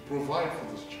to provide for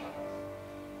this child,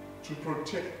 to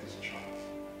protect this child,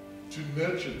 to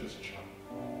nurture this child.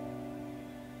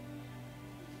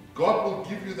 God will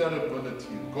give you that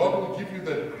ability. God will give you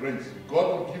that grace.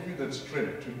 God will give you that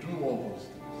strength to do all those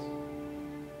things.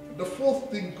 And the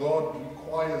fourth thing God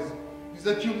requires is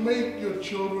that you make your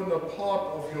children a part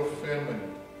of your family.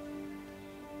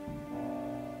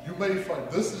 You may find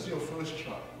this is your first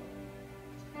child.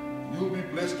 You'll be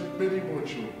blessed with many more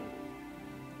children.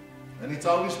 And it's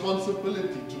our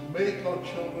responsibility to make our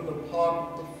children a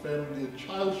part of the family. A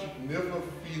child should never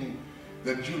feel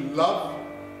that you love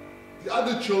the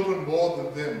other children more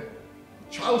than them.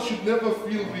 A child should never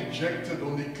feel rejected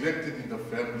or neglected in the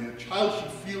family. A child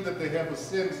should feel that they have a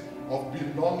sense of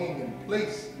belonging and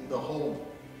place in the home.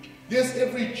 Yes,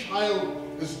 every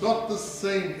child is not the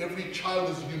same. Every child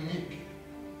is unique.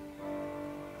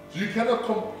 So you cannot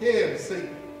compare and say,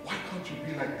 why can't you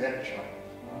be like that child?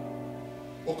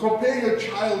 Or compare your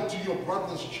child to your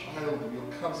brother's child, or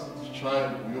your cousin's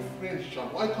child, or your friend's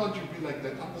child. Why can't you be like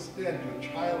that? Understand,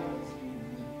 your child is unique.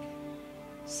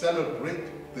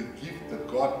 Celebrate the gift that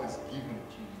God has given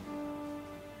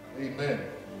to you. Amen.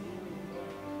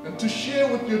 And to share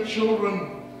with your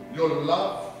children your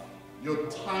love, your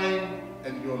time,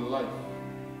 and your life.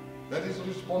 That is a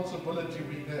responsibility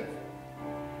we have.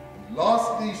 And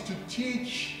lastly is to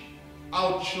teach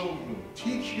our children,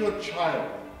 teach your child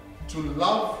to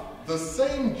love the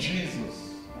same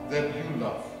Jesus that you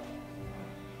love.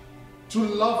 To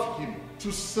love Him,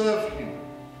 to serve Him,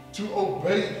 to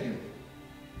obey Him,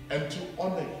 and to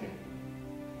honor Him.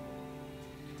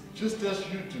 Just as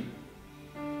you do.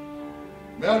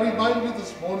 May I remind you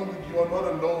this morning that you are not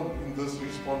alone in this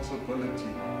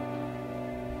responsibility.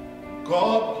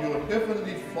 God, your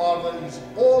Heavenly Father, is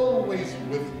always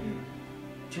with you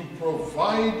to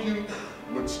provide you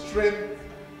with strength,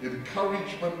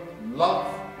 encouragement, love,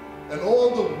 and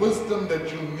all the wisdom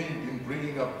that you need in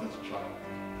bringing up this child.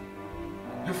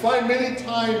 You find many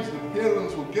times the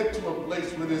parents will get to a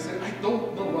place where they say, I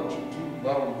don't know what to do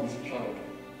now with this child.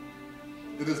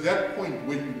 It is that point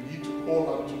where you need to call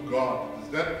out to God. It is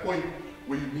that point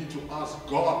where you need to ask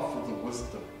God for the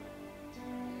wisdom.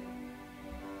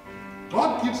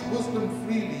 God gives wisdom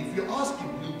freely. If you ask Him,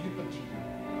 He'll give it to you.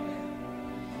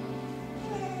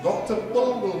 Dr.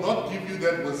 Paul will not give you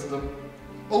that wisdom.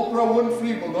 Oprah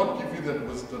Winfrey will not give you that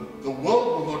wisdom. The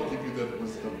world will not give you that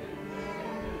wisdom.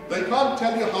 They can't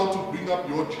tell you how to bring up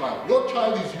your child. Your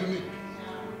child is unique.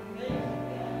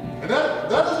 And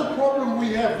that is a problem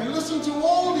we have. We listen to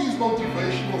all these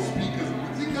motivational speakers and we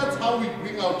think that's how we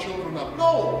bring our children up.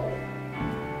 No!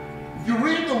 If you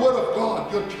read the Word of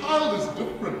God, your child is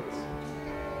different.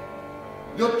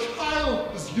 Your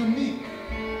child is unique.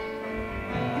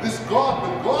 It is God,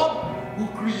 the God who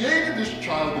created this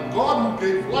child, the God who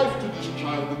gave life to this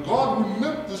child, the God who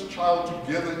knit this child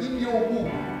together in your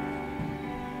womb.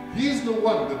 He's the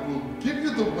one that will give you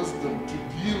the wisdom to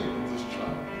deal with this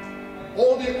child.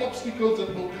 All the obstacles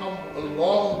that will come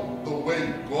along the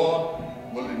way, God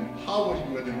will empower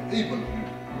you and enable you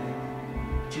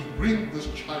to bring this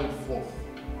child forth.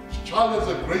 This child has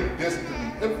a great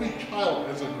destiny. Every child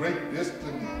has a great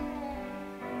destiny.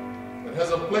 It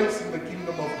has a place in the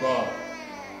kingdom of God.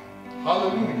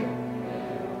 Hallelujah.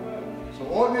 So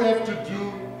all you have to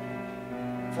do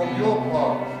from your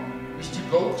part is to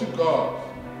go to God.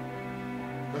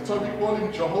 That's why we call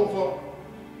Him Jehovah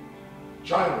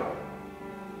Jireh,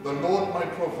 the Lord my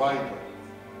provider.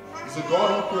 He's a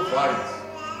God who provides.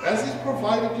 As He's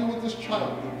provided you with this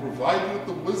child, He'll provide you with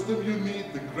the wisdom you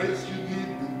need, the grace you need,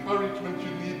 the encouragement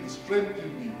you need, the strength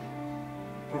you need.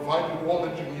 Provide you all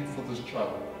that you need for this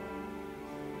child.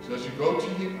 So as you go to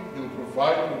Him, He'll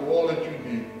provide you with all that you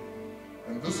need.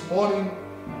 And this morning,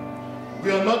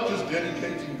 we are not just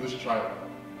dedicating this child.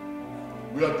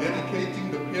 We are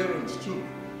dedicating the parents too.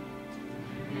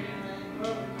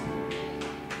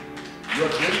 We are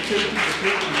dedicating the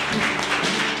parents too.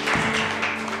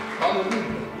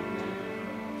 Hallelujah.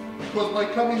 Because by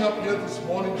coming up here this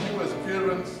morning, you as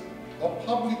parents are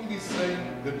publicly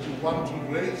saying that you want to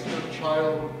raise your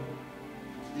child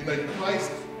in a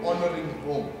Christ-honoring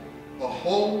home, a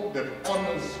home that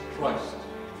honors Christ.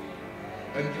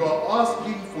 And you are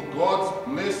asking for God's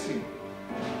blessing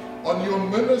on your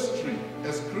ministry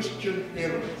as Christian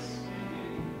parents.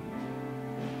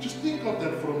 Just think of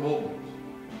that for a moment.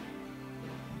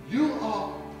 You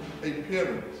are a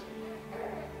parent.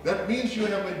 That means you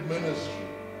have a ministry.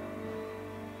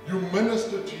 You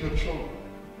minister to your children.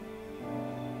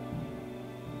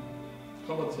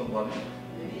 Come on, somebody.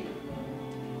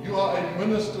 You are a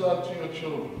minister unto your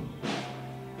children.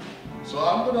 So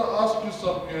I'm going to ask you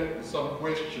some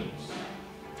questions.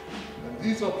 And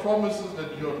these are promises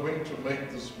that you are going to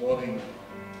make this morning.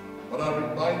 But I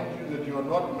remind you that you are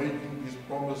not making these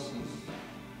promises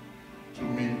to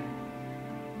me.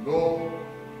 Nor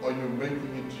are you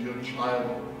making it to your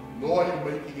child. Nor are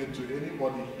you making it to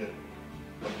anybody here.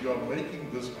 But you are making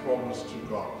this promise to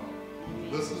God.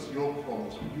 This is your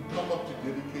promise. When you come up to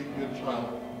dedicate your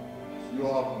child, you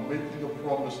are making a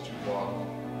promise to God.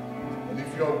 And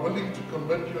if you are willing to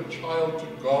commit your child to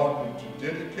God and to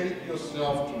dedicate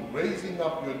yourself to raising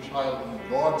up your child in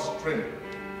God's strength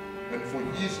and for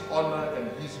His honor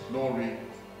and His glory,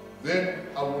 then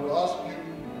I would ask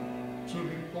you to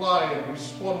reply and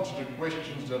respond to the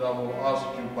questions that I will ask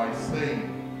you by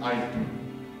saying, I do.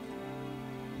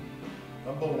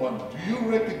 Number one, do you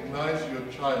recognize your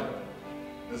child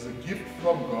as a gift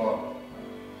from God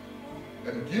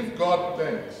and give God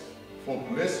thanks for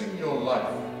blessing your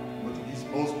life with His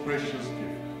most precious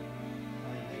gift?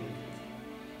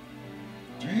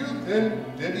 Do you then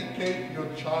dedicate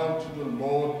your child to the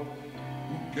Lord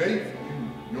who gave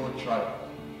you your child?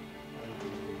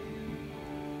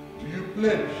 Do you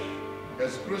pledge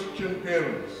as Christian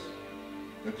parents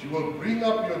that you will bring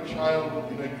up your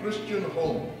child in a Christian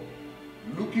home,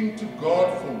 looking to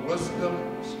God for wisdom,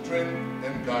 strength,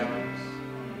 and guidance?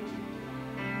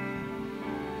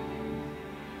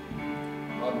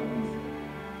 Hallelujah.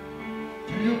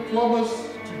 Do you promise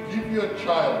to give your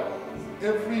child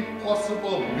every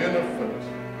possible benefit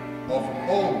of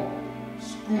home,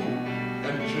 school,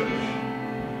 and church?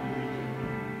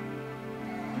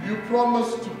 Do you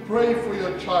promise to pray for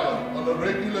your child on a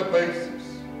regular basis,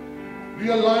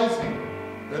 realizing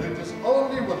that it is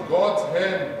only with God's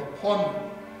hand upon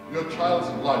your child's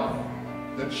life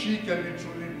that she can be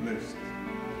truly blessed?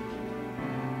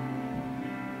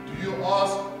 Do you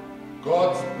ask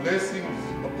God's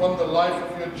blessings upon the life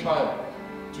of your child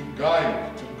to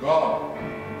guide, to guard,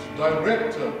 to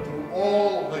direct her through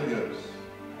all her years?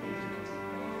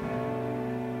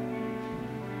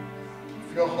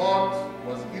 If your heart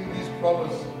was in these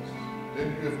promises,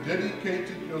 then you have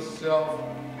dedicated yourself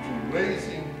to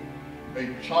raising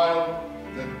a child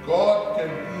that God can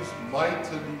use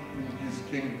mightily in His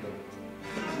kingdom.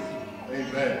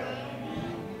 Amen.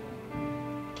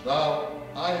 Now,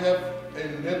 I have a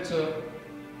letter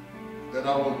that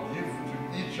I will give to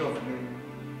each of you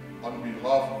on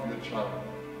behalf of your child.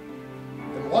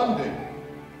 And one day,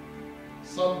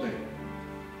 someday,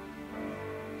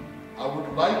 I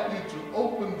would like you to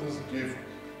open this gift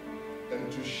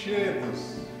and to share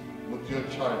this with your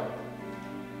child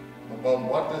about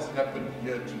what has happened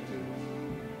here today.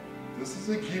 This is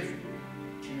a gift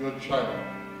to your child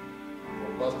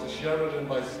from Pastor Sharon and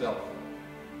myself.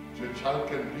 Your child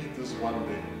can read this one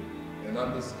day and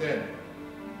understand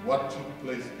what took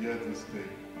place here this day.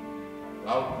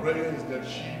 Our prayer is that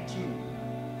she too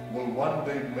will one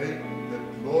day make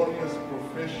that glorious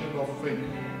profession of faith,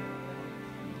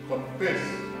 confess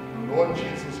the Lord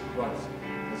Jesus Christ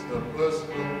as her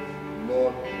personal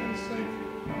Lord and Savior.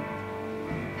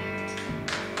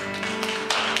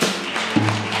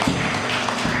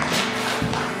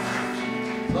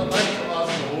 So I'd like to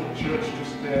ask the whole church to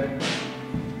stand,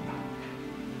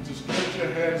 to stretch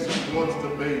your hands towards the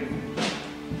baby.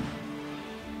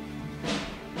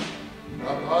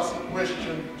 I'll ask a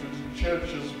question to the church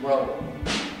as well.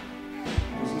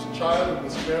 Because this child and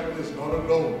this family is not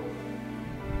alone.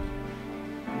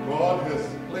 God has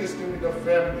placed him in a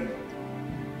family,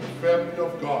 the family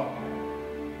of God.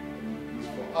 And it is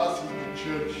for us as the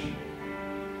church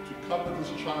to cover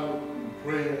this child in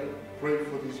prayer, pray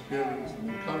for these parents and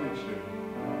encourage them.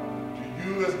 To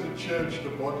you as the church,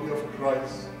 the body of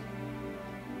Christ,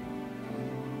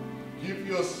 give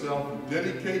yourself,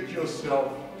 dedicate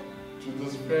yourself to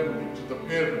this family, to the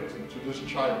parents and to this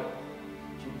child,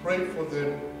 to pray for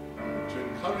them, to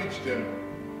encourage them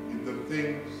in the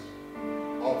things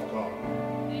of God.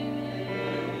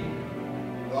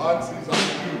 The answer is I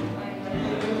do.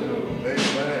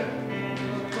 Amen.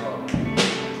 God.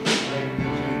 Thank you,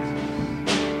 Jesus.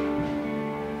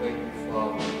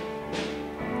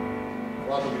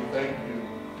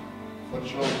 your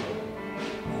children,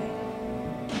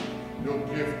 your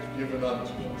gift given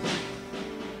unto us.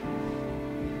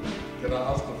 Can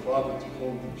I ask the Father to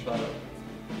hold the child?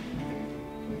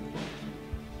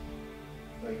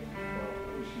 Thank you, Father.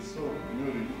 Oh, she's so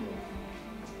beautiful.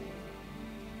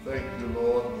 Thank you,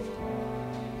 Lord.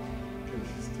 Okay,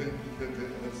 she's taking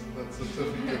that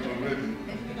certificate already.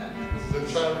 It's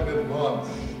a child in advance.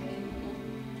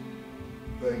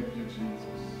 Thank you,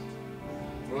 Jesus.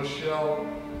 Rochelle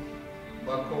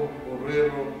Mako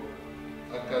Orero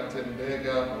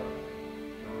Akatendega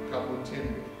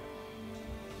Kabutimbe.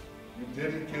 We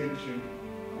dedicate you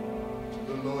to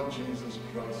the Lord Jesus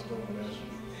Christ of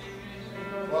Nazareth.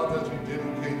 Father, as we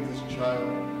dedicate this child,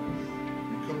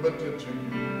 we commit it to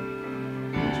you,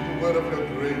 to the word of your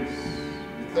grace.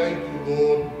 We thank you,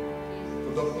 Lord,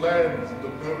 for the plans and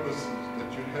the purposes that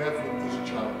you have with this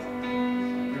child.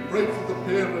 We pray for the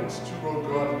parents too, oh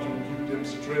God, that you give them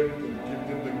strength and give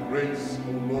them the grace,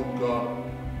 oh Lord God,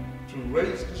 to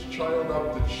raise this child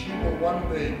up, that she will one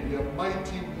day be a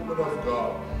mighty woman of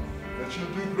God, that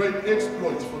she'll do great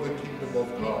exploits for the kingdom of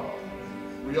God.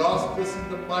 We ask this in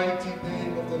the mighty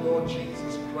name of the Lord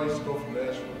Jesus Christ of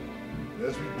Nazareth. And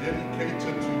as we dedicate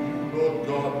her to you, Lord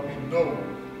God, we know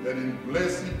that in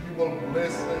blessing you will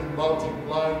bless her, in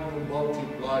multiplying you will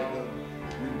multiply her.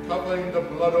 We cover in the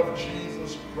blood of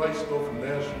Jesus Christ of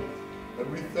Nazareth. And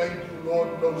we thank you, Lord,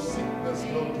 no sickness,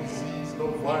 no disease, no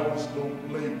virus, no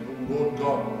plague, oh Lord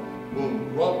God, will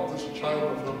rob this child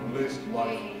of her blessed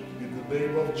life. In the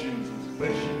name of Jesus,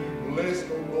 may she be blessed,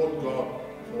 oh Lord God,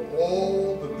 for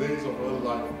all the days of her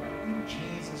life. In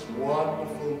Jesus'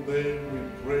 wonderful name we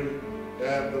pray.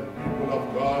 And the people of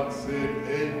God said,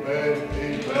 amen,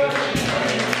 amen,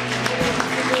 amen.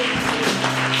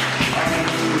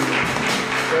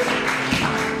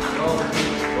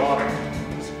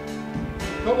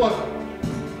 Come on,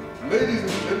 ladies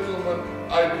and gentlemen,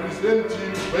 I present to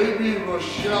you baby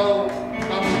Rochelle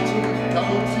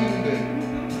Kamutinde.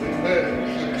 Amen.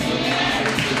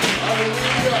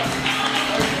 Hallelujah.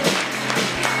 Amen.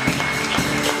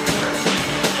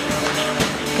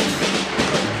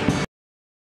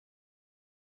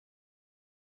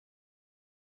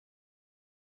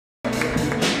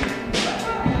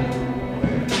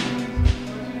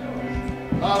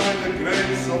 The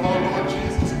grace of our Lord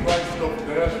Jesus Christ of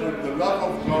Nazareth, the love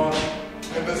of God,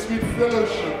 and the sweet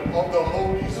fellowship of the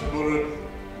Holy Spirit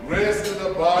rest and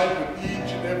abide with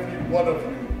each and every one of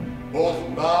you, both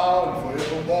now and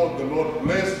forevermore. The Lord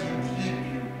bless you, keep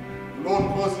you. The Lord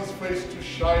cause his face to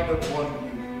shine upon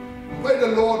you. May the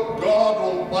Lord God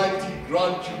Almighty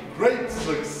grant you great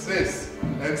success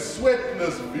and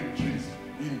sweatless victories.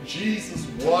 In Jesus'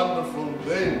 wonderful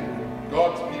name,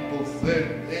 God's people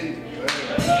said, amen.